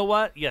like, you know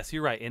what? Yes,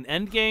 you're right. In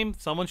Endgame,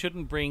 someone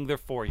shouldn't bring their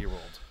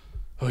 4-year-old.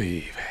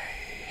 Oy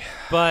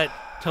But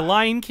to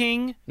Lion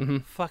King,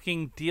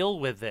 fucking deal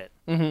with it.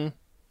 Mm-hmm.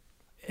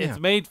 It's Yeah.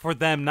 made for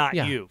them, not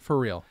Yeah, you. for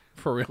real.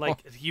 For real. Like,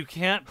 you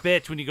can't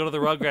bitch when you go to the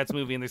Rugrats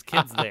movie and there's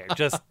kids there.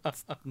 Just,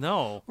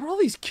 no. what are all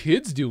these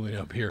kids doing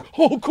up here?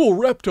 Oh, cool,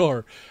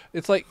 Reptar.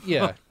 It's like,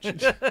 yeah,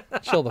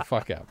 chill the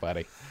fuck out,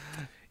 buddy.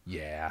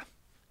 Yeah.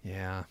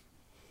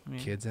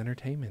 Kids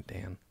entertainment,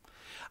 Dan.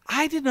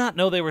 I did not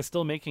know they were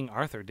still making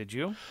Arthur, did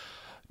you?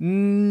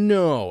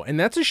 No, and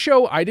that's a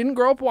show I didn't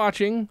grow up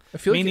watching. I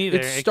feel Me like neither.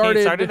 it It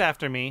started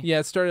after me. Yeah,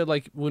 it started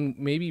like when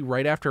maybe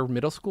right after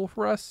middle school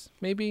for us,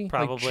 maybe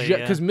Probably,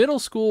 because yeah. middle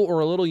school or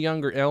a little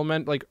younger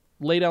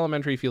late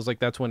elementary feels like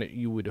that's when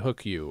you would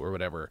hook you or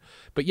whatever.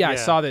 But yeah, I Yeah.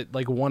 saw that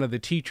like one of the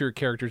teacher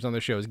characters on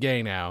the show is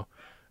gay now,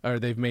 or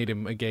they've made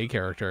him a gay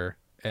character,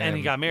 And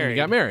he got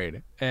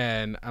married.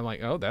 And I'm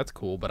like, oh, that's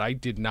cool. But I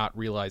did not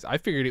realize. I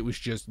figured it was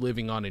just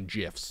living on in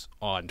GIFs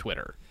on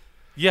Twitter.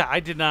 Yeah, I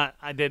did not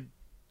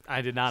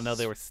know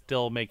they were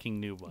still making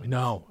new ones.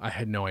 No, I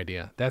had no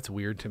idea. That's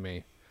weird to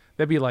me.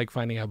 That'd be like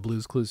finding out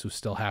Blue's Clues was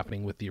still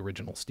happening with the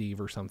original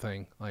Steve or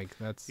something. Like,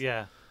 that's...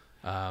 Yeah.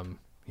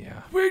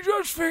 Yeah. We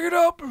just figured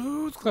out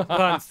Blue's Clues.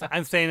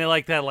 I'm saying it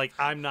like that, like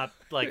I'm not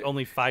like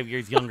only 5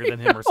 years younger than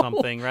him or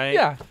something, right?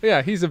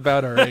 Yeah, he's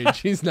about our age.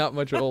 He's not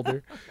much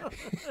older.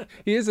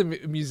 He is a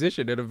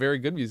musician and a very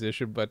good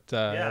musician, but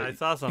yeah, I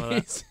saw some of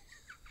that.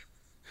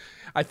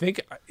 I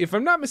think, if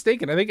I'm not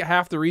mistaken, I think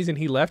half the reason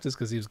he left is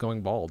because he was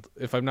going bald.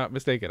 If I'm not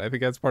mistaken, I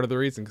think that's part of the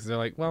reason, because they're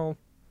like, well,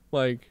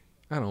 like,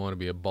 I don't want to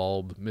be a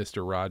bald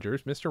Mr.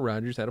 Rogers. Mr.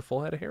 Rogers had a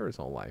full head of hair his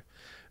whole life.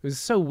 It was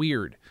so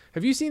weird.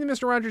 Have you seen the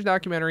Mr. Rogers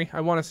documentary?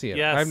 I want to see it.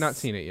 Yes. I have not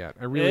seen it yet.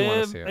 I really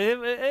want to see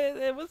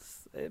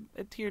it.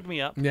 It teared me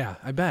up. Yeah,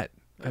 I bet.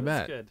 It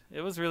was good.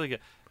 It was really good.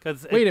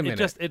 Wait a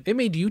minute. It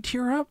made you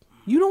tear up?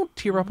 You don't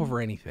tear up over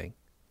anything.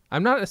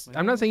 I'm not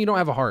saying you don't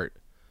have a heart.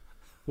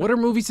 What are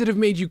movies that have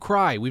made you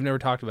cry? We've never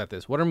talked about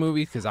this. What are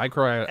movies? Because I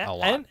cry a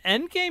lot.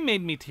 Endgame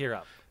made me tear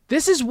up.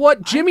 This is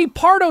what Jimmy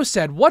Pardo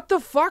said. What the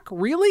fuck?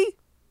 Really?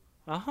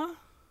 Uh-huh.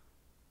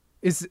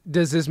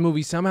 Does this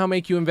movie somehow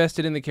make you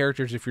invested in the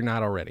characters if you're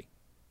not already?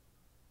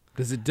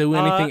 Does it do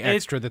anything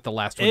extra that the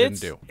last one didn't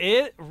do?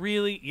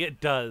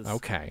 It does.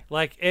 Okay.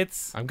 Like,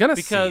 I'm gonna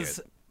see it. Because,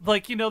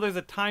 like, there's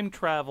a time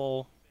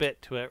travel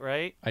bit to it,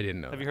 right? I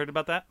didn't know. Have you heard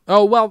about that?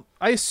 Oh, well,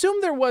 I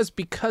assume there was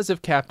because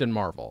of Captain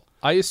Marvel.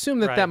 I assume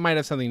that might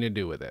have something to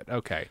do with it.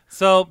 Okay.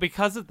 So,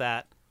 because of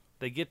that,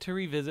 they get to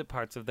revisit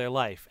parts of their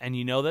life. And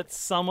you know that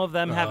some of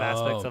them have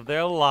aspects of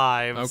their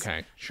lives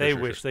they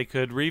wish they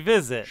could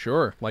revisit.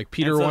 Sure. Like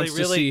Peter wants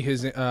to see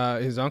his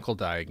uncle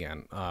die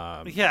again.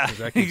 Yeah.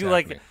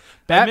 Like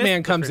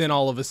Batman comes in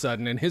all of a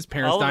sudden and his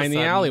parents die in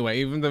the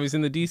alleyway, even though he's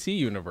in the DC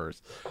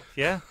universe.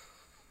 Yeah.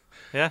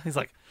 Yeah. He's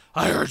like,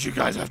 I heard you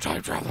guys have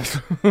time travelers.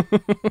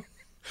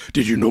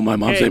 Did you know my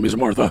mom's name is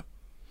Martha?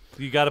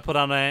 You got to put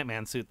on an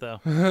Ant-Man suit,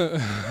 though.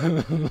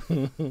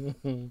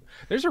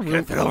 There's a rumor.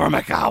 Can't fit over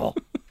my cowl.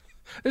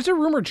 There's a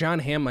rumor John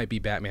Hamm might be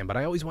Batman, but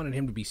I always wanted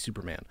him to be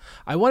Superman.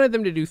 I wanted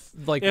them to do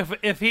like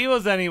if he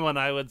was anyone,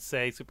 I would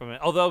say Superman.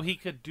 Although he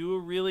could do a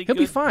really he'll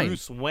good be fine.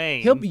 Bruce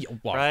Wayne. He'll be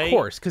right? Of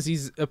course, because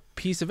he's a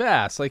piece of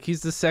ass. Like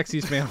he's the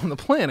sexiest man on the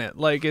planet.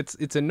 Like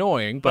it's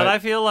annoying, but I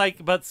feel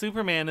like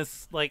Superman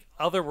is like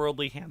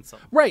otherworldly handsome.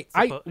 Right.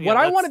 I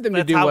wanted them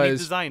to do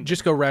was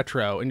just go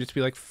retro and just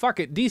be like, fuck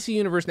it. DC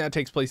Universe now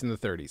takes place in the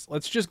 30s.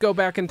 Let's just go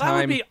back in time. That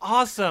would be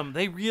awesome.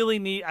 They really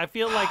need. I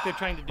feel like they're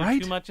trying to do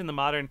too much in the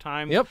modern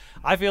times. Yep.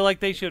 I feel like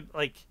they should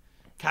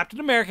Captain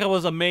America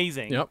was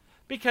amazing. Yep.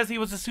 Because he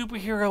was a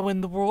superhero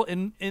in the world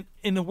in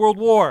the World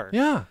War.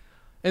 Yeah.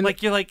 And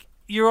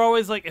you're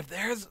always like, if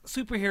there's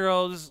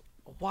superheroes,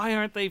 why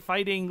aren't they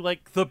fighting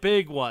like the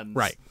big ones?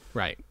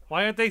 Right.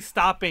 Why aren't they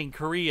stopping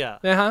Korea?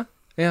 Yeah.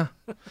 Yeah.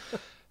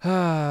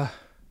 I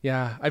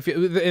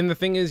feel, and the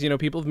thing is,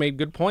 people have made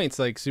good points.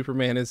 Like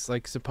Superman is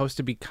like supposed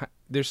to be.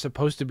 There's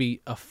supposed to be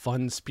a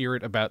fun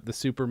spirit about the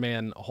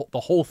Superman,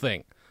 the whole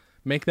thing.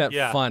 Make that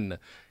fun.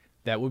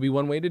 That would be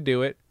one way to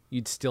do it.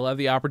 You'd still have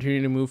the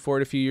opportunity to move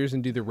forward a few years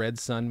and do the Red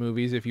Sun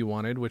movies if you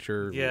wanted, which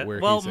are where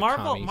he's a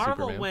commie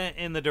Marvel Superman. went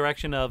in the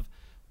direction of,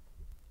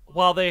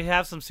 while they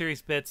have some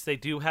serious bits, they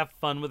do have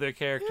fun with their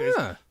characters.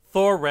 Yeah.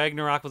 Thor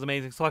Ragnarok was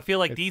amazing. So I feel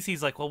like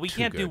DC's like, well, we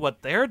can't do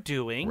what they're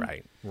doing.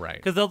 Right.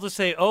 Because they'll just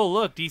say, oh,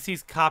 look,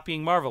 DC's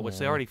copying Marvel, which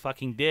they already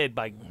fucking did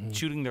by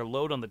shooting their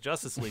load on the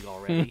Justice League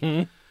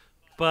already.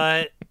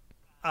 But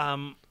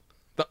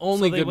the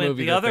only good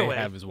movie that they way.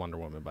 have is Wonder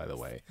Woman, by the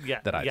way,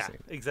 that I've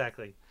seen.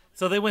 Exactly.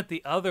 So they went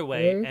the other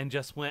way and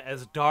just went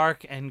as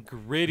dark and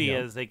gritty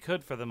as they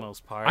could for the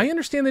most part. I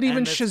understand that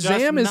even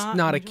Shazam is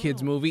not a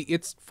kid's movie.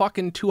 It's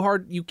fucking too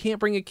hard. You can't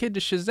bring a kid to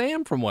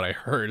Shazam from what I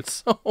heard.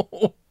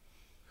 So,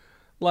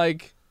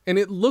 and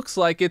it looks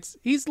like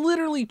he's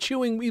literally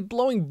he's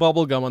blowing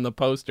bubble gum on the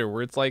poster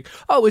where it's like,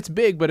 oh, it's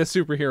big, but a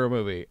superhero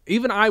movie.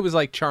 Even I was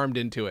like charmed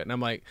into it. And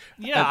I'm like,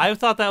 yeah, I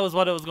thought that was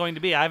what it was going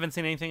to be. I haven't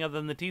seen anything other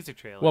than the teaser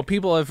trailer. Well,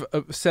 people have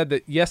said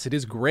that, yes, it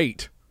is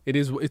great.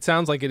 It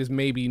sounds like it is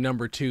maybe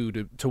number 2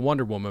 to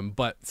Wonder Woman,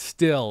 but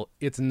still,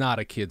 it's not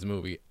a kid's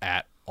movie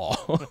at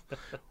all.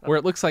 Where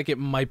it looks like it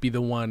might be the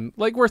one,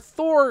 like where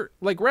Thor,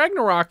 like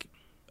Ragnarok,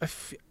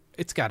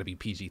 it's got to be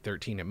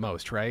PG-13 at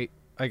most, right?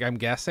 Like I'm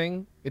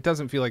guessing it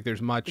doesn't feel like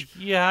there's much.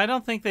 Yeah, I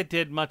don't think they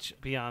did much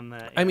beyond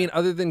that. I mean,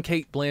 other than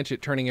Kate Blanchett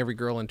turning every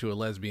girl into a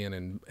lesbian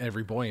and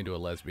every boy into a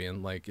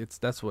lesbian, like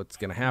that's what's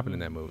going to happen in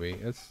that movie.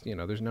 It's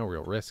there's no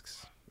real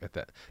risks at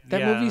that.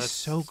 That movie's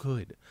so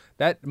good.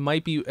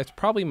 It's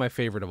probably my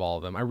favorite of all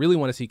of them. I really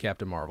want to see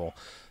Captain Marvel.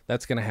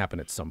 That's going to happen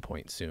at some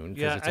point soon.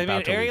 Yeah, it's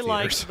about to Ari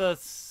likes the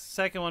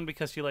second one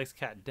because she likes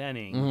Kat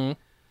Denning. Mm-hmm.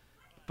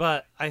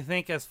 But I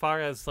think as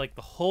far as like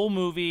the whole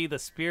movie, the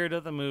spirit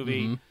of the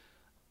movie,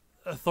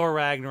 Thor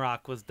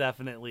Ragnarok was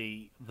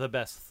definitely the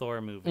best Thor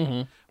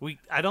movie.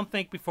 I don't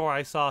think before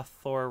I saw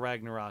Thor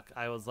Ragnarok,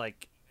 I was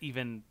like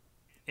even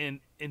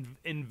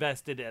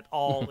invested at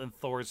all in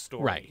Thor's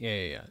story. Right.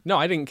 Yeah. No,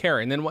 I didn't care.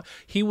 And then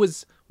he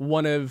was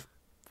one of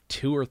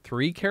 2 or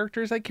 3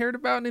 characters I cared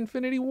about in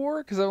Infinity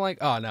War because I'm like,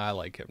 oh no, I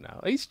like him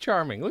now. He's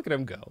charming. Look at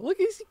him go. Look,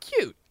 he's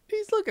cute.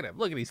 Look at him.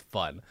 Look at he's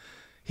fun.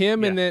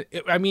 Him and then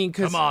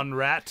because come on,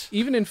 rat.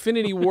 Even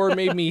Infinity War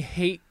made me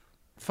hate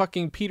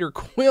fucking Peter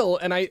Quill,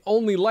 and I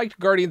only liked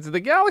Guardians of the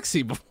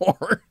Galaxy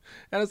before.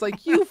 And I was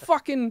like, you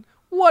fucking.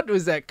 What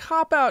was that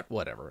cop out?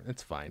 Whatever,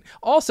 it's fine.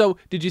 Also,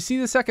 did you see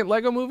the second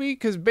Lego movie?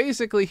 Because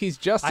basically, he's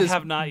just I as.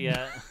 have not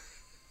yet.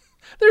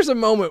 There's a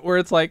moment where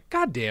it's like,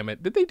 God damn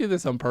it, did they do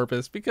this on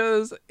purpose?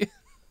 Because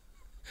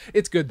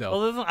it's good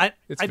though. Well, I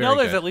very know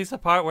there's good. at least a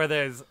part where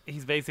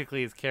he's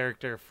basically his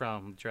character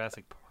from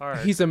Jurassic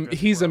Park. He's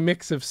Jurassic a World.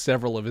 mix of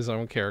several of his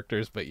own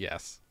characters, but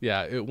yes,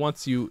 yeah.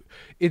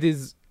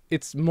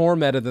 It's more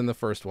meta than the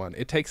first one.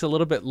 It takes a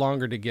little bit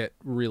longer to get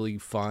really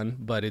fun,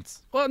 but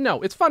it's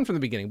fun from the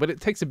beginning, but it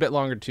takes a bit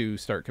longer to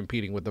start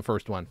competing with the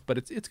first one. But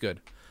it's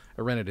good.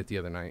 I rented it the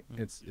other night.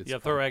 It's Yeah,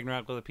 fun. Thor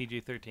Ragnarok with a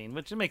PG-13,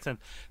 which makes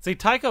sense. See,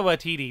 Taika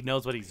Waititi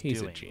knows what he's He's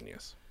doing. a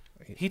genius.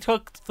 He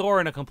took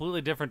Thor in a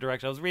completely different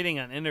direction. I was reading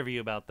an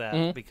interview about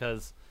that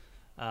because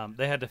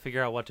they had to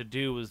figure out what to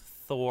do with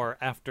Thor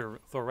after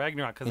Thor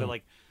Ragnarok because they're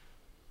like,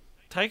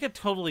 Taika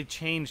totally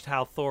changed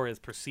how Thor is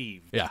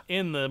perceived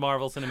in the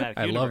Marvel Cinematic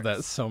I Universe. love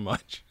that so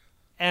much.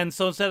 And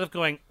so instead of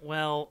going,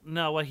 well,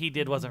 no, what he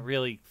did wasn't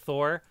really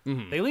Thor,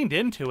 they leaned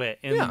into it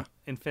in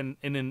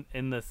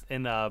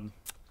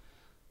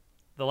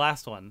the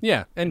last one.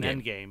 Yeah, in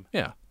Endgame. Endgame.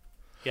 Yeah.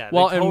 Yeah,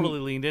 Well, they and totally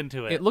leaned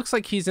into it. It looks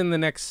like he's in the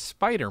next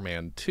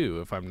Spider-Man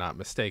too, if I'm not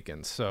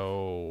mistaken.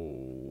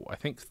 So I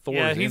think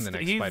Thor's in the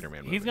next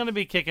Spider-Man movie. He's gonna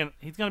be kicking.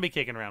 He's gonna be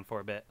kicking around for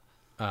a bit.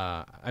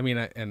 I mean,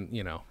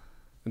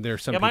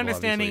 there's some. Yeah, people my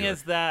understanding obviously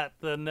is that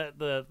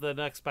the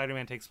next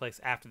Spider-Man takes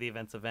place after the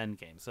events of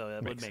Endgame, so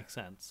that would make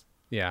sense.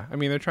 Yeah, I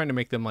mean, they're trying to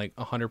make them like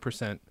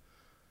 100%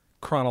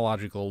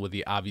 chronological, with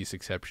the obvious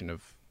exception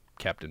of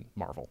Captain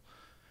Marvel.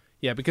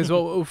 Yeah, because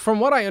from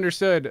what I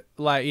understood,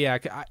 like,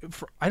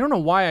 I don't know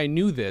why I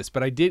knew this,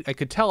 but I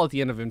could tell at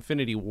the end of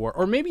Infinity War,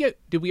 or maybe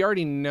did we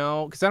already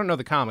know? Because I don't know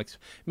the comics.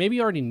 Maybe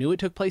you already knew it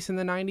took place in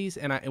the 90s,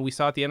 and we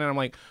saw at the end, and I'm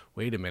like,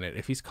 wait a minute,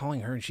 if he's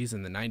calling her and she's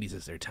in the 90s,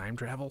 is there time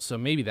travel? So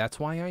maybe that's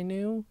why I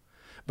knew.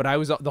 But I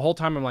was the whole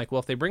time I'm like, well,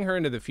 if they bring her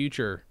into the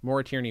future,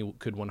 Maura Tierney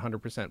could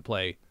 100%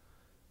 play.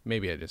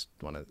 Maybe I just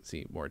want to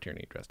see Maura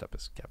Tierney dressed up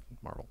as Captain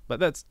Marvel, but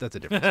that's a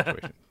different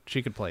situation.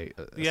 She could play.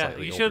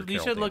 You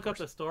should look up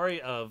the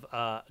story of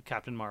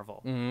Captain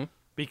Marvel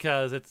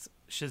because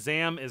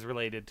Shazam is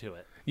related to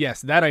it.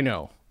 Yes, that I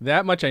know.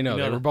 That much I know.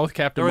 They were both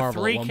Captain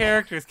Marvel. There were 3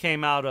 characters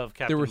came out of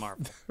Captain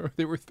Marvel.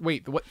 There were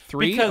wait, what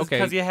 3?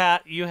 Because you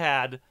have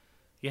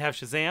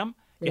Shazam,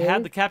 you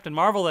had the Captain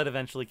Marvel that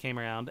eventually came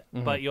around,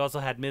 but you also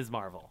had Ms.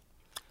 Marvel.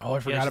 Oh, I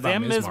forgot about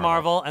Shazam, Ms.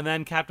 Marvel, and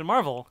then Captain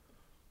Marvel.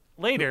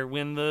 Later,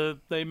 when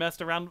they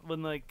messed around,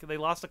 when they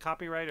lost a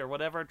copyright or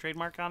whatever,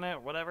 trademark on it or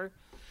whatever,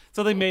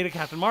 so they made a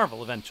Captain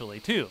Marvel eventually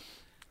too.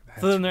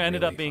 So then there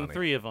ended up being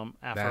 3 of them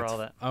after all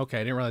that. Okay,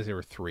 I didn't realize there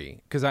were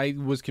 3 because I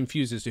was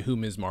confused as to who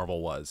Ms.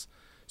 Marvel was.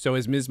 So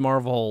is Ms.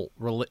 Marvel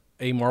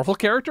a Marvel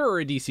character or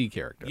a DC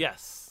character?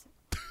 Yes,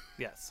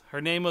 yes.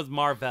 Her name was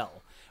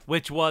Marvel,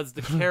 which was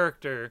the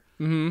character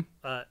in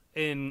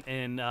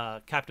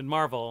Captain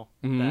Marvel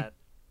that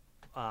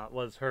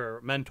was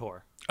her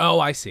mentor. Oh,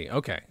 I see.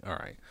 Okay, all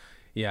right.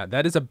 Yeah,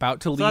 that is about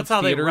to leave that's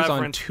how they theaters on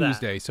reference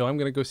Tuesday, so I'm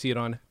going to go see it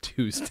on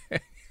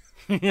Tuesday.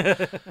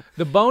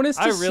 The bonus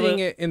to seeing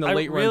it in the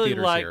late run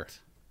theaters here.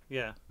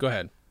 Yeah. Go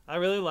ahead. I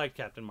really liked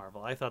Captain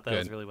Marvel. I thought that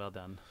was really well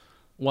done.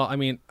 Well, I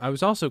mean, I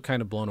was also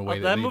kind of blown away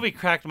that movie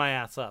cracked my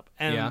ass up,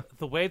 and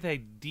the way they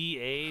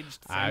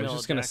de-aged. I was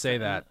just going to say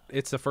that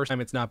it's the first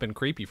time it's not been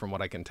creepy, from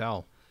what I can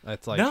tell.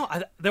 It's like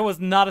there was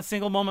not a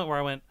single moment where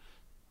I went,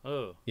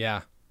 "Oh."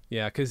 Yeah,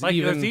 because like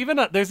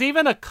there's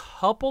even a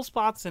couple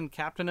spots in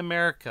Captain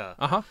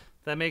America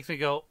that makes me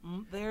go,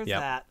 "There's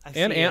that."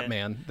 And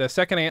Ant-Man, the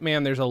second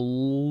Ant-Man, there's a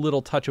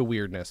little touch of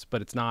weirdness,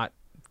 but it's not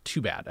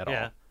too bad at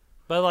all.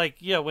 But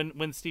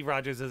when Steve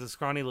Rogers is a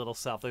scrawny little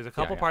self, there's a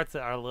couple parts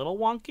that are a little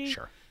wonky.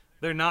 Sure,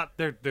 they're not.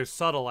 They're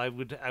subtle. I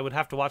would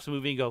have to watch the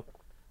movie and go,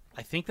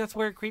 I think that's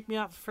where it creeped me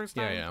out the first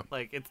time. Yeah.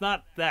 Like it's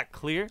not that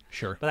clear.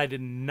 Sure, but I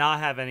did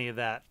not have any of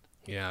that.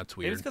 Yeah, it's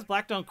weird. Maybe it's because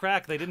Black don't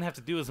crack. They didn't have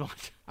to do as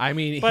much. I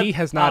mean, he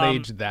has not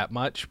aged that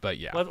much, but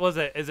yeah. What was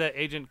it? Is it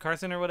Agent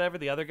Carson or whatever?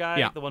 The other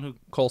guy, the one who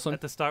Coulson at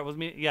the start was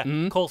me.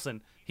 Yeah,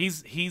 Coulson.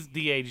 He's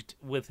de-aged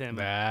with him.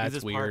 That's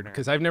his weird because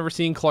because I've never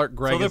seen Clark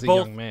Gregg as a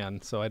young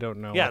man, so I don't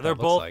know. Yeah, what they're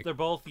that both looks like. They're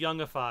both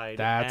youngified.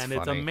 That's and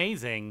funny. It's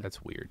amazing.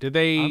 That's weird. Did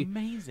they?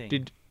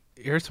 Amazing.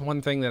 Here's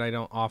one thing that I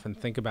don't often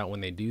think about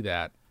when they do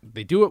that.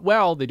 They do it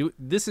well.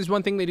 This is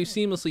one thing they do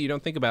seamlessly. You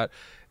don't think about.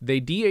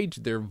 They de-age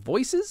their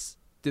voices.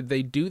 Did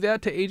they do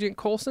that to Agent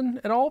Coulson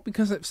at all?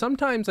 Because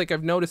sometimes, like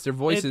I've noticed, their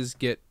voices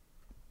get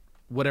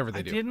whatever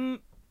they do.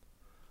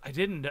 I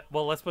didn't.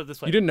 Well, let's put it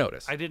this way. You didn't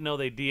notice. I didn't know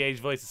they de-age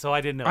voices, so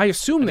I didn't know. I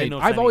assume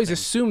I've always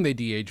assumed they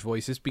de-age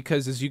voices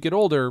because as you get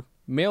older,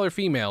 male or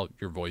female,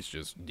 your voice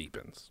just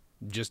deepens.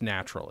 just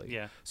naturally.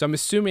 Yeah. So I'm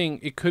assuming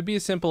it could be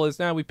as simple as,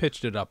 we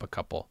pitched it up a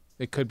couple.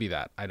 It could be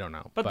that. I don't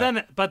know.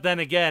 But then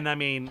again, I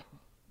mean,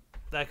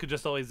 that could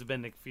just always have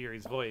been Nick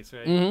Fury's voice,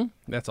 right?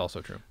 Mm-hmm. That's also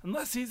true.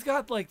 Unless he's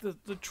got like the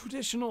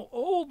traditional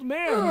old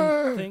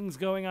man things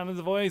going on in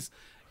his voice,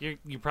 you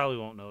probably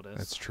won't notice.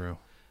 That's true.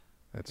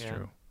 That's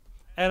true.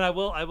 And I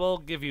will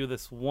give you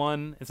this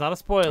one. It's not a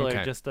spoiler,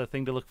 Okay. just a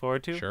thing to look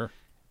forward to. Sure.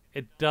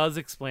 It does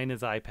explain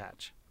his eye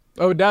patch.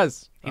 Oh, it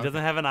does. He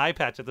doesn't have an eye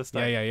patch at the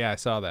start Yeah. I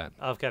saw that.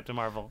 of Captain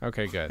Marvel,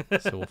 Okay, good.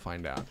 So we'll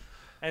find out.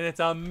 and it's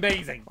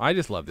amazing. I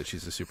just love that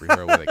she's a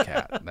superhero with a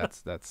cat.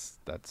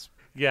 That's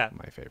Yeah,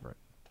 my favorite.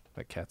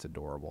 That cat's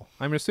adorable.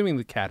 I'm assuming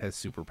the cat has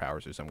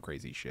superpowers or some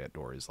crazy shit,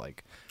 or is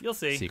like you'll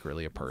see.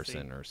 secretly a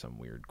person or some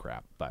weird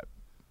crap. But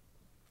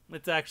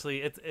It's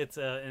actually it's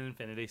an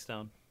Infinity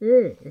Stone.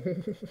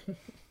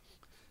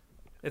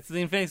 It's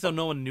the Infinity Stone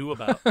no one knew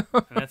about, and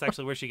that's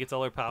actually where she gets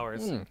all her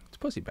powers. it's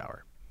pussy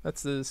power.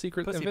 That's the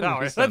secret Pussy Infinity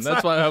power. Stone.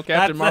 That's why how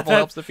Captain Marvel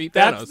helps defeat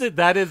Thanos.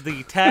 That is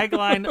the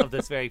tagline of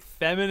this very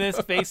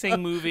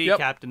feminist-facing movie, Yep.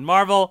 Captain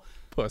Marvel.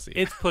 Pussy.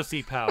 It's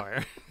pussy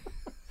power.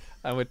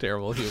 I'm a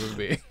terrible human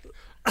being.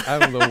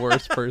 I'm the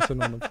worst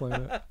person on the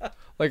planet.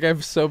 Like,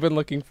 I've so been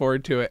looking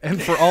forward to it,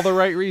 and for all the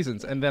right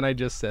reasons, and then I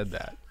just said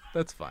that.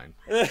 That's fine.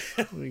 What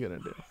are you gonna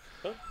do?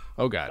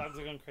 Oh God. Dogs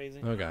are going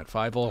crazy. Oh God.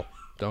 5-0.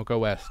 Don't go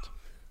west.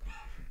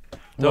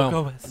 Don't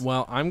go west.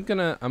 Well, I'm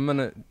gonna.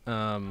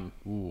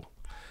 Ooh.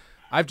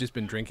 I've just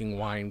been drinking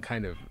wine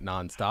kind of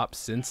nonstop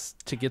since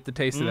to get the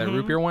taste of that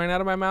root beer wine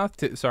out of my mouth.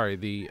 The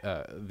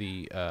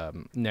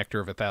nectar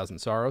of 1,000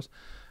 sorrows.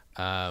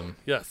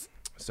 Yes.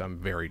 So I'm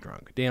very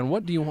drunk. Dan,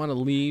 what do you want to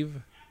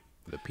leave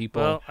the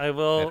people? Well, I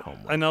will. at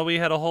home with? I know we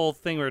had a whole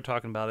thing we were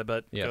talking about it,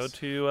 but Yes.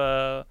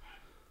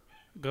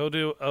 go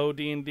to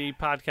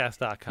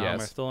odndpodcast.com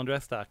Yes. or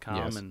stolendress.com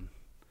Yes.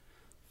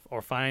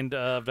 or find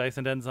Dice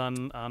and Dens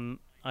on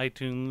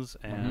iTunes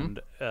and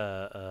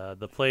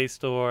the Play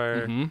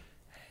Store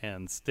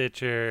and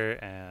Stitcher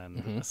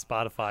and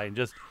Spotify and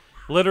just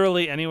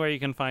literally anywhere you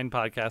can find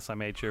podcasts. I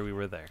made sure we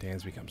were there.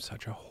 Dan's become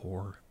such a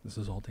whore. This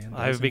is all Dan.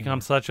 I've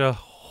become such a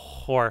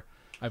whore.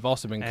 I've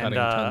also been And cutting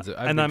tons of.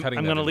 I'm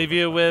going to leave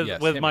you with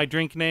Yes, with hit my me.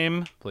 drink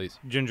name, Please.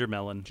 Ginger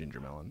Melon. Ginger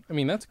melon. I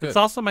mean, that's good. It's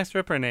also my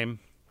stripper name.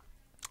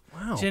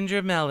 Wow.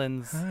 Ginger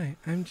Melons. Hi,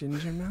 I'm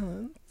Ginger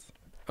Melons.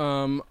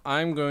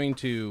 I'm going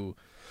to,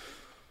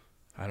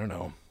 I don't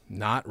know,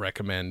 not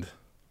recommend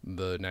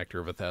the Nectar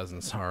of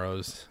 1,000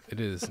 Sorrows. It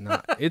is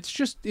not.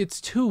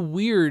 It's too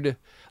weird.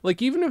 Like,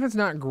 even if it's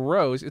not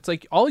gross, it's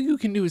like all you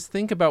can do is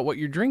think about what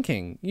you're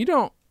drinking. You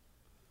don't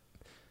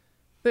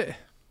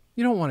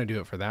want to do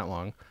it for that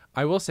long.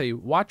 I will say,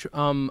 watch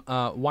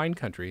Wine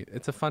Country.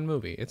 It's a fun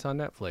movie. It's on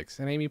Netflix,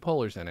 and Amy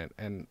Poehler's in it.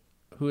 And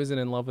who isn't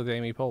in love with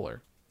Amy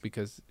Poehler?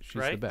 Because she's the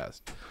Right.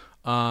 best.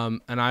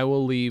 And I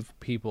will leave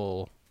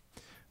people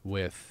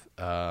with,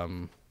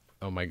 oh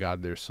my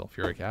God, there's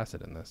sulfuric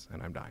acid in this,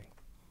 and I'm dying.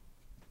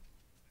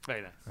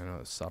 Very nice. I know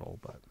it's subtle,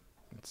 but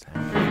it's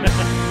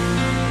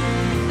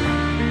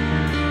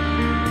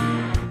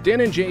Dan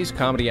and Jay's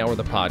Comedy Hour,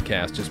 the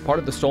podcast, is part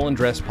of the Stolen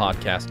Dress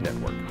Podcast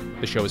Network.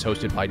 The show is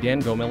hosted by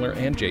Dan Gomiller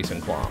and Jason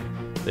Klom.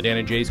 The Dan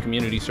and Jay's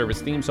Community Service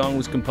theme song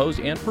was composed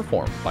and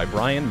performed by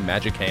Brian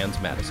Magic Hands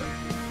Madison.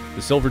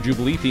 The Silver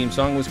Jubilee theme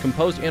song was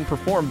composed and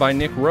performed by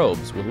Nick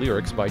Robes, with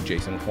lyrics by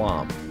Jason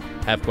Klom.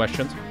 Have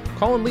questions?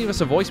 Call and leave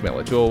us a voicemail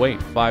at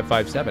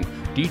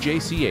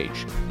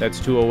 208-557-DJCH. That's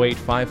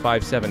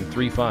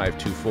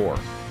 208-557-3524.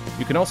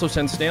 You can also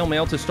send snail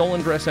mail to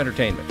Stolen Dress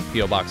Entertainment,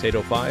 P.O. Box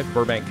 805,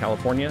 Burbank,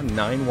 California,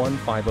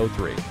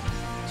 91503.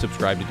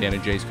 Subscribe to Dan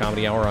and Jay's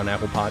Comedy Hour on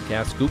Apple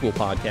Podcasts, Google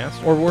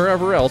Podcasts, or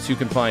wherever else you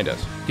can find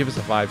us. Give us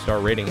a 5-star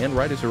rating and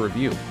write us a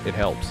review. It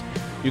helps.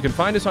 You can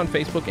find us on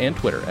Facebook and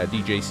Twitter at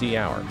DJC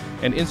Hour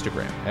and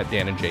Instagram at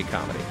Dan and Jay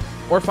Comedy.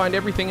 Or find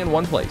everything in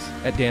one place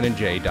at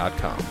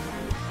danandjay.com.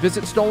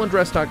 Visit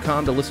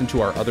stolendress.com to listen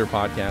to our other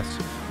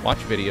podcasts, watch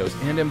videos,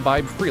 and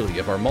imbibe freely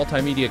of our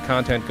multimedia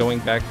content going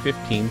back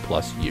 15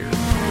 plus years.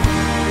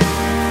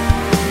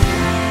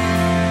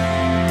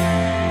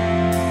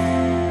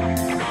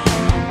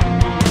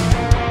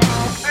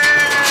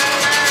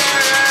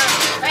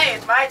 Hey,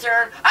 it's my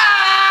turn. Ah!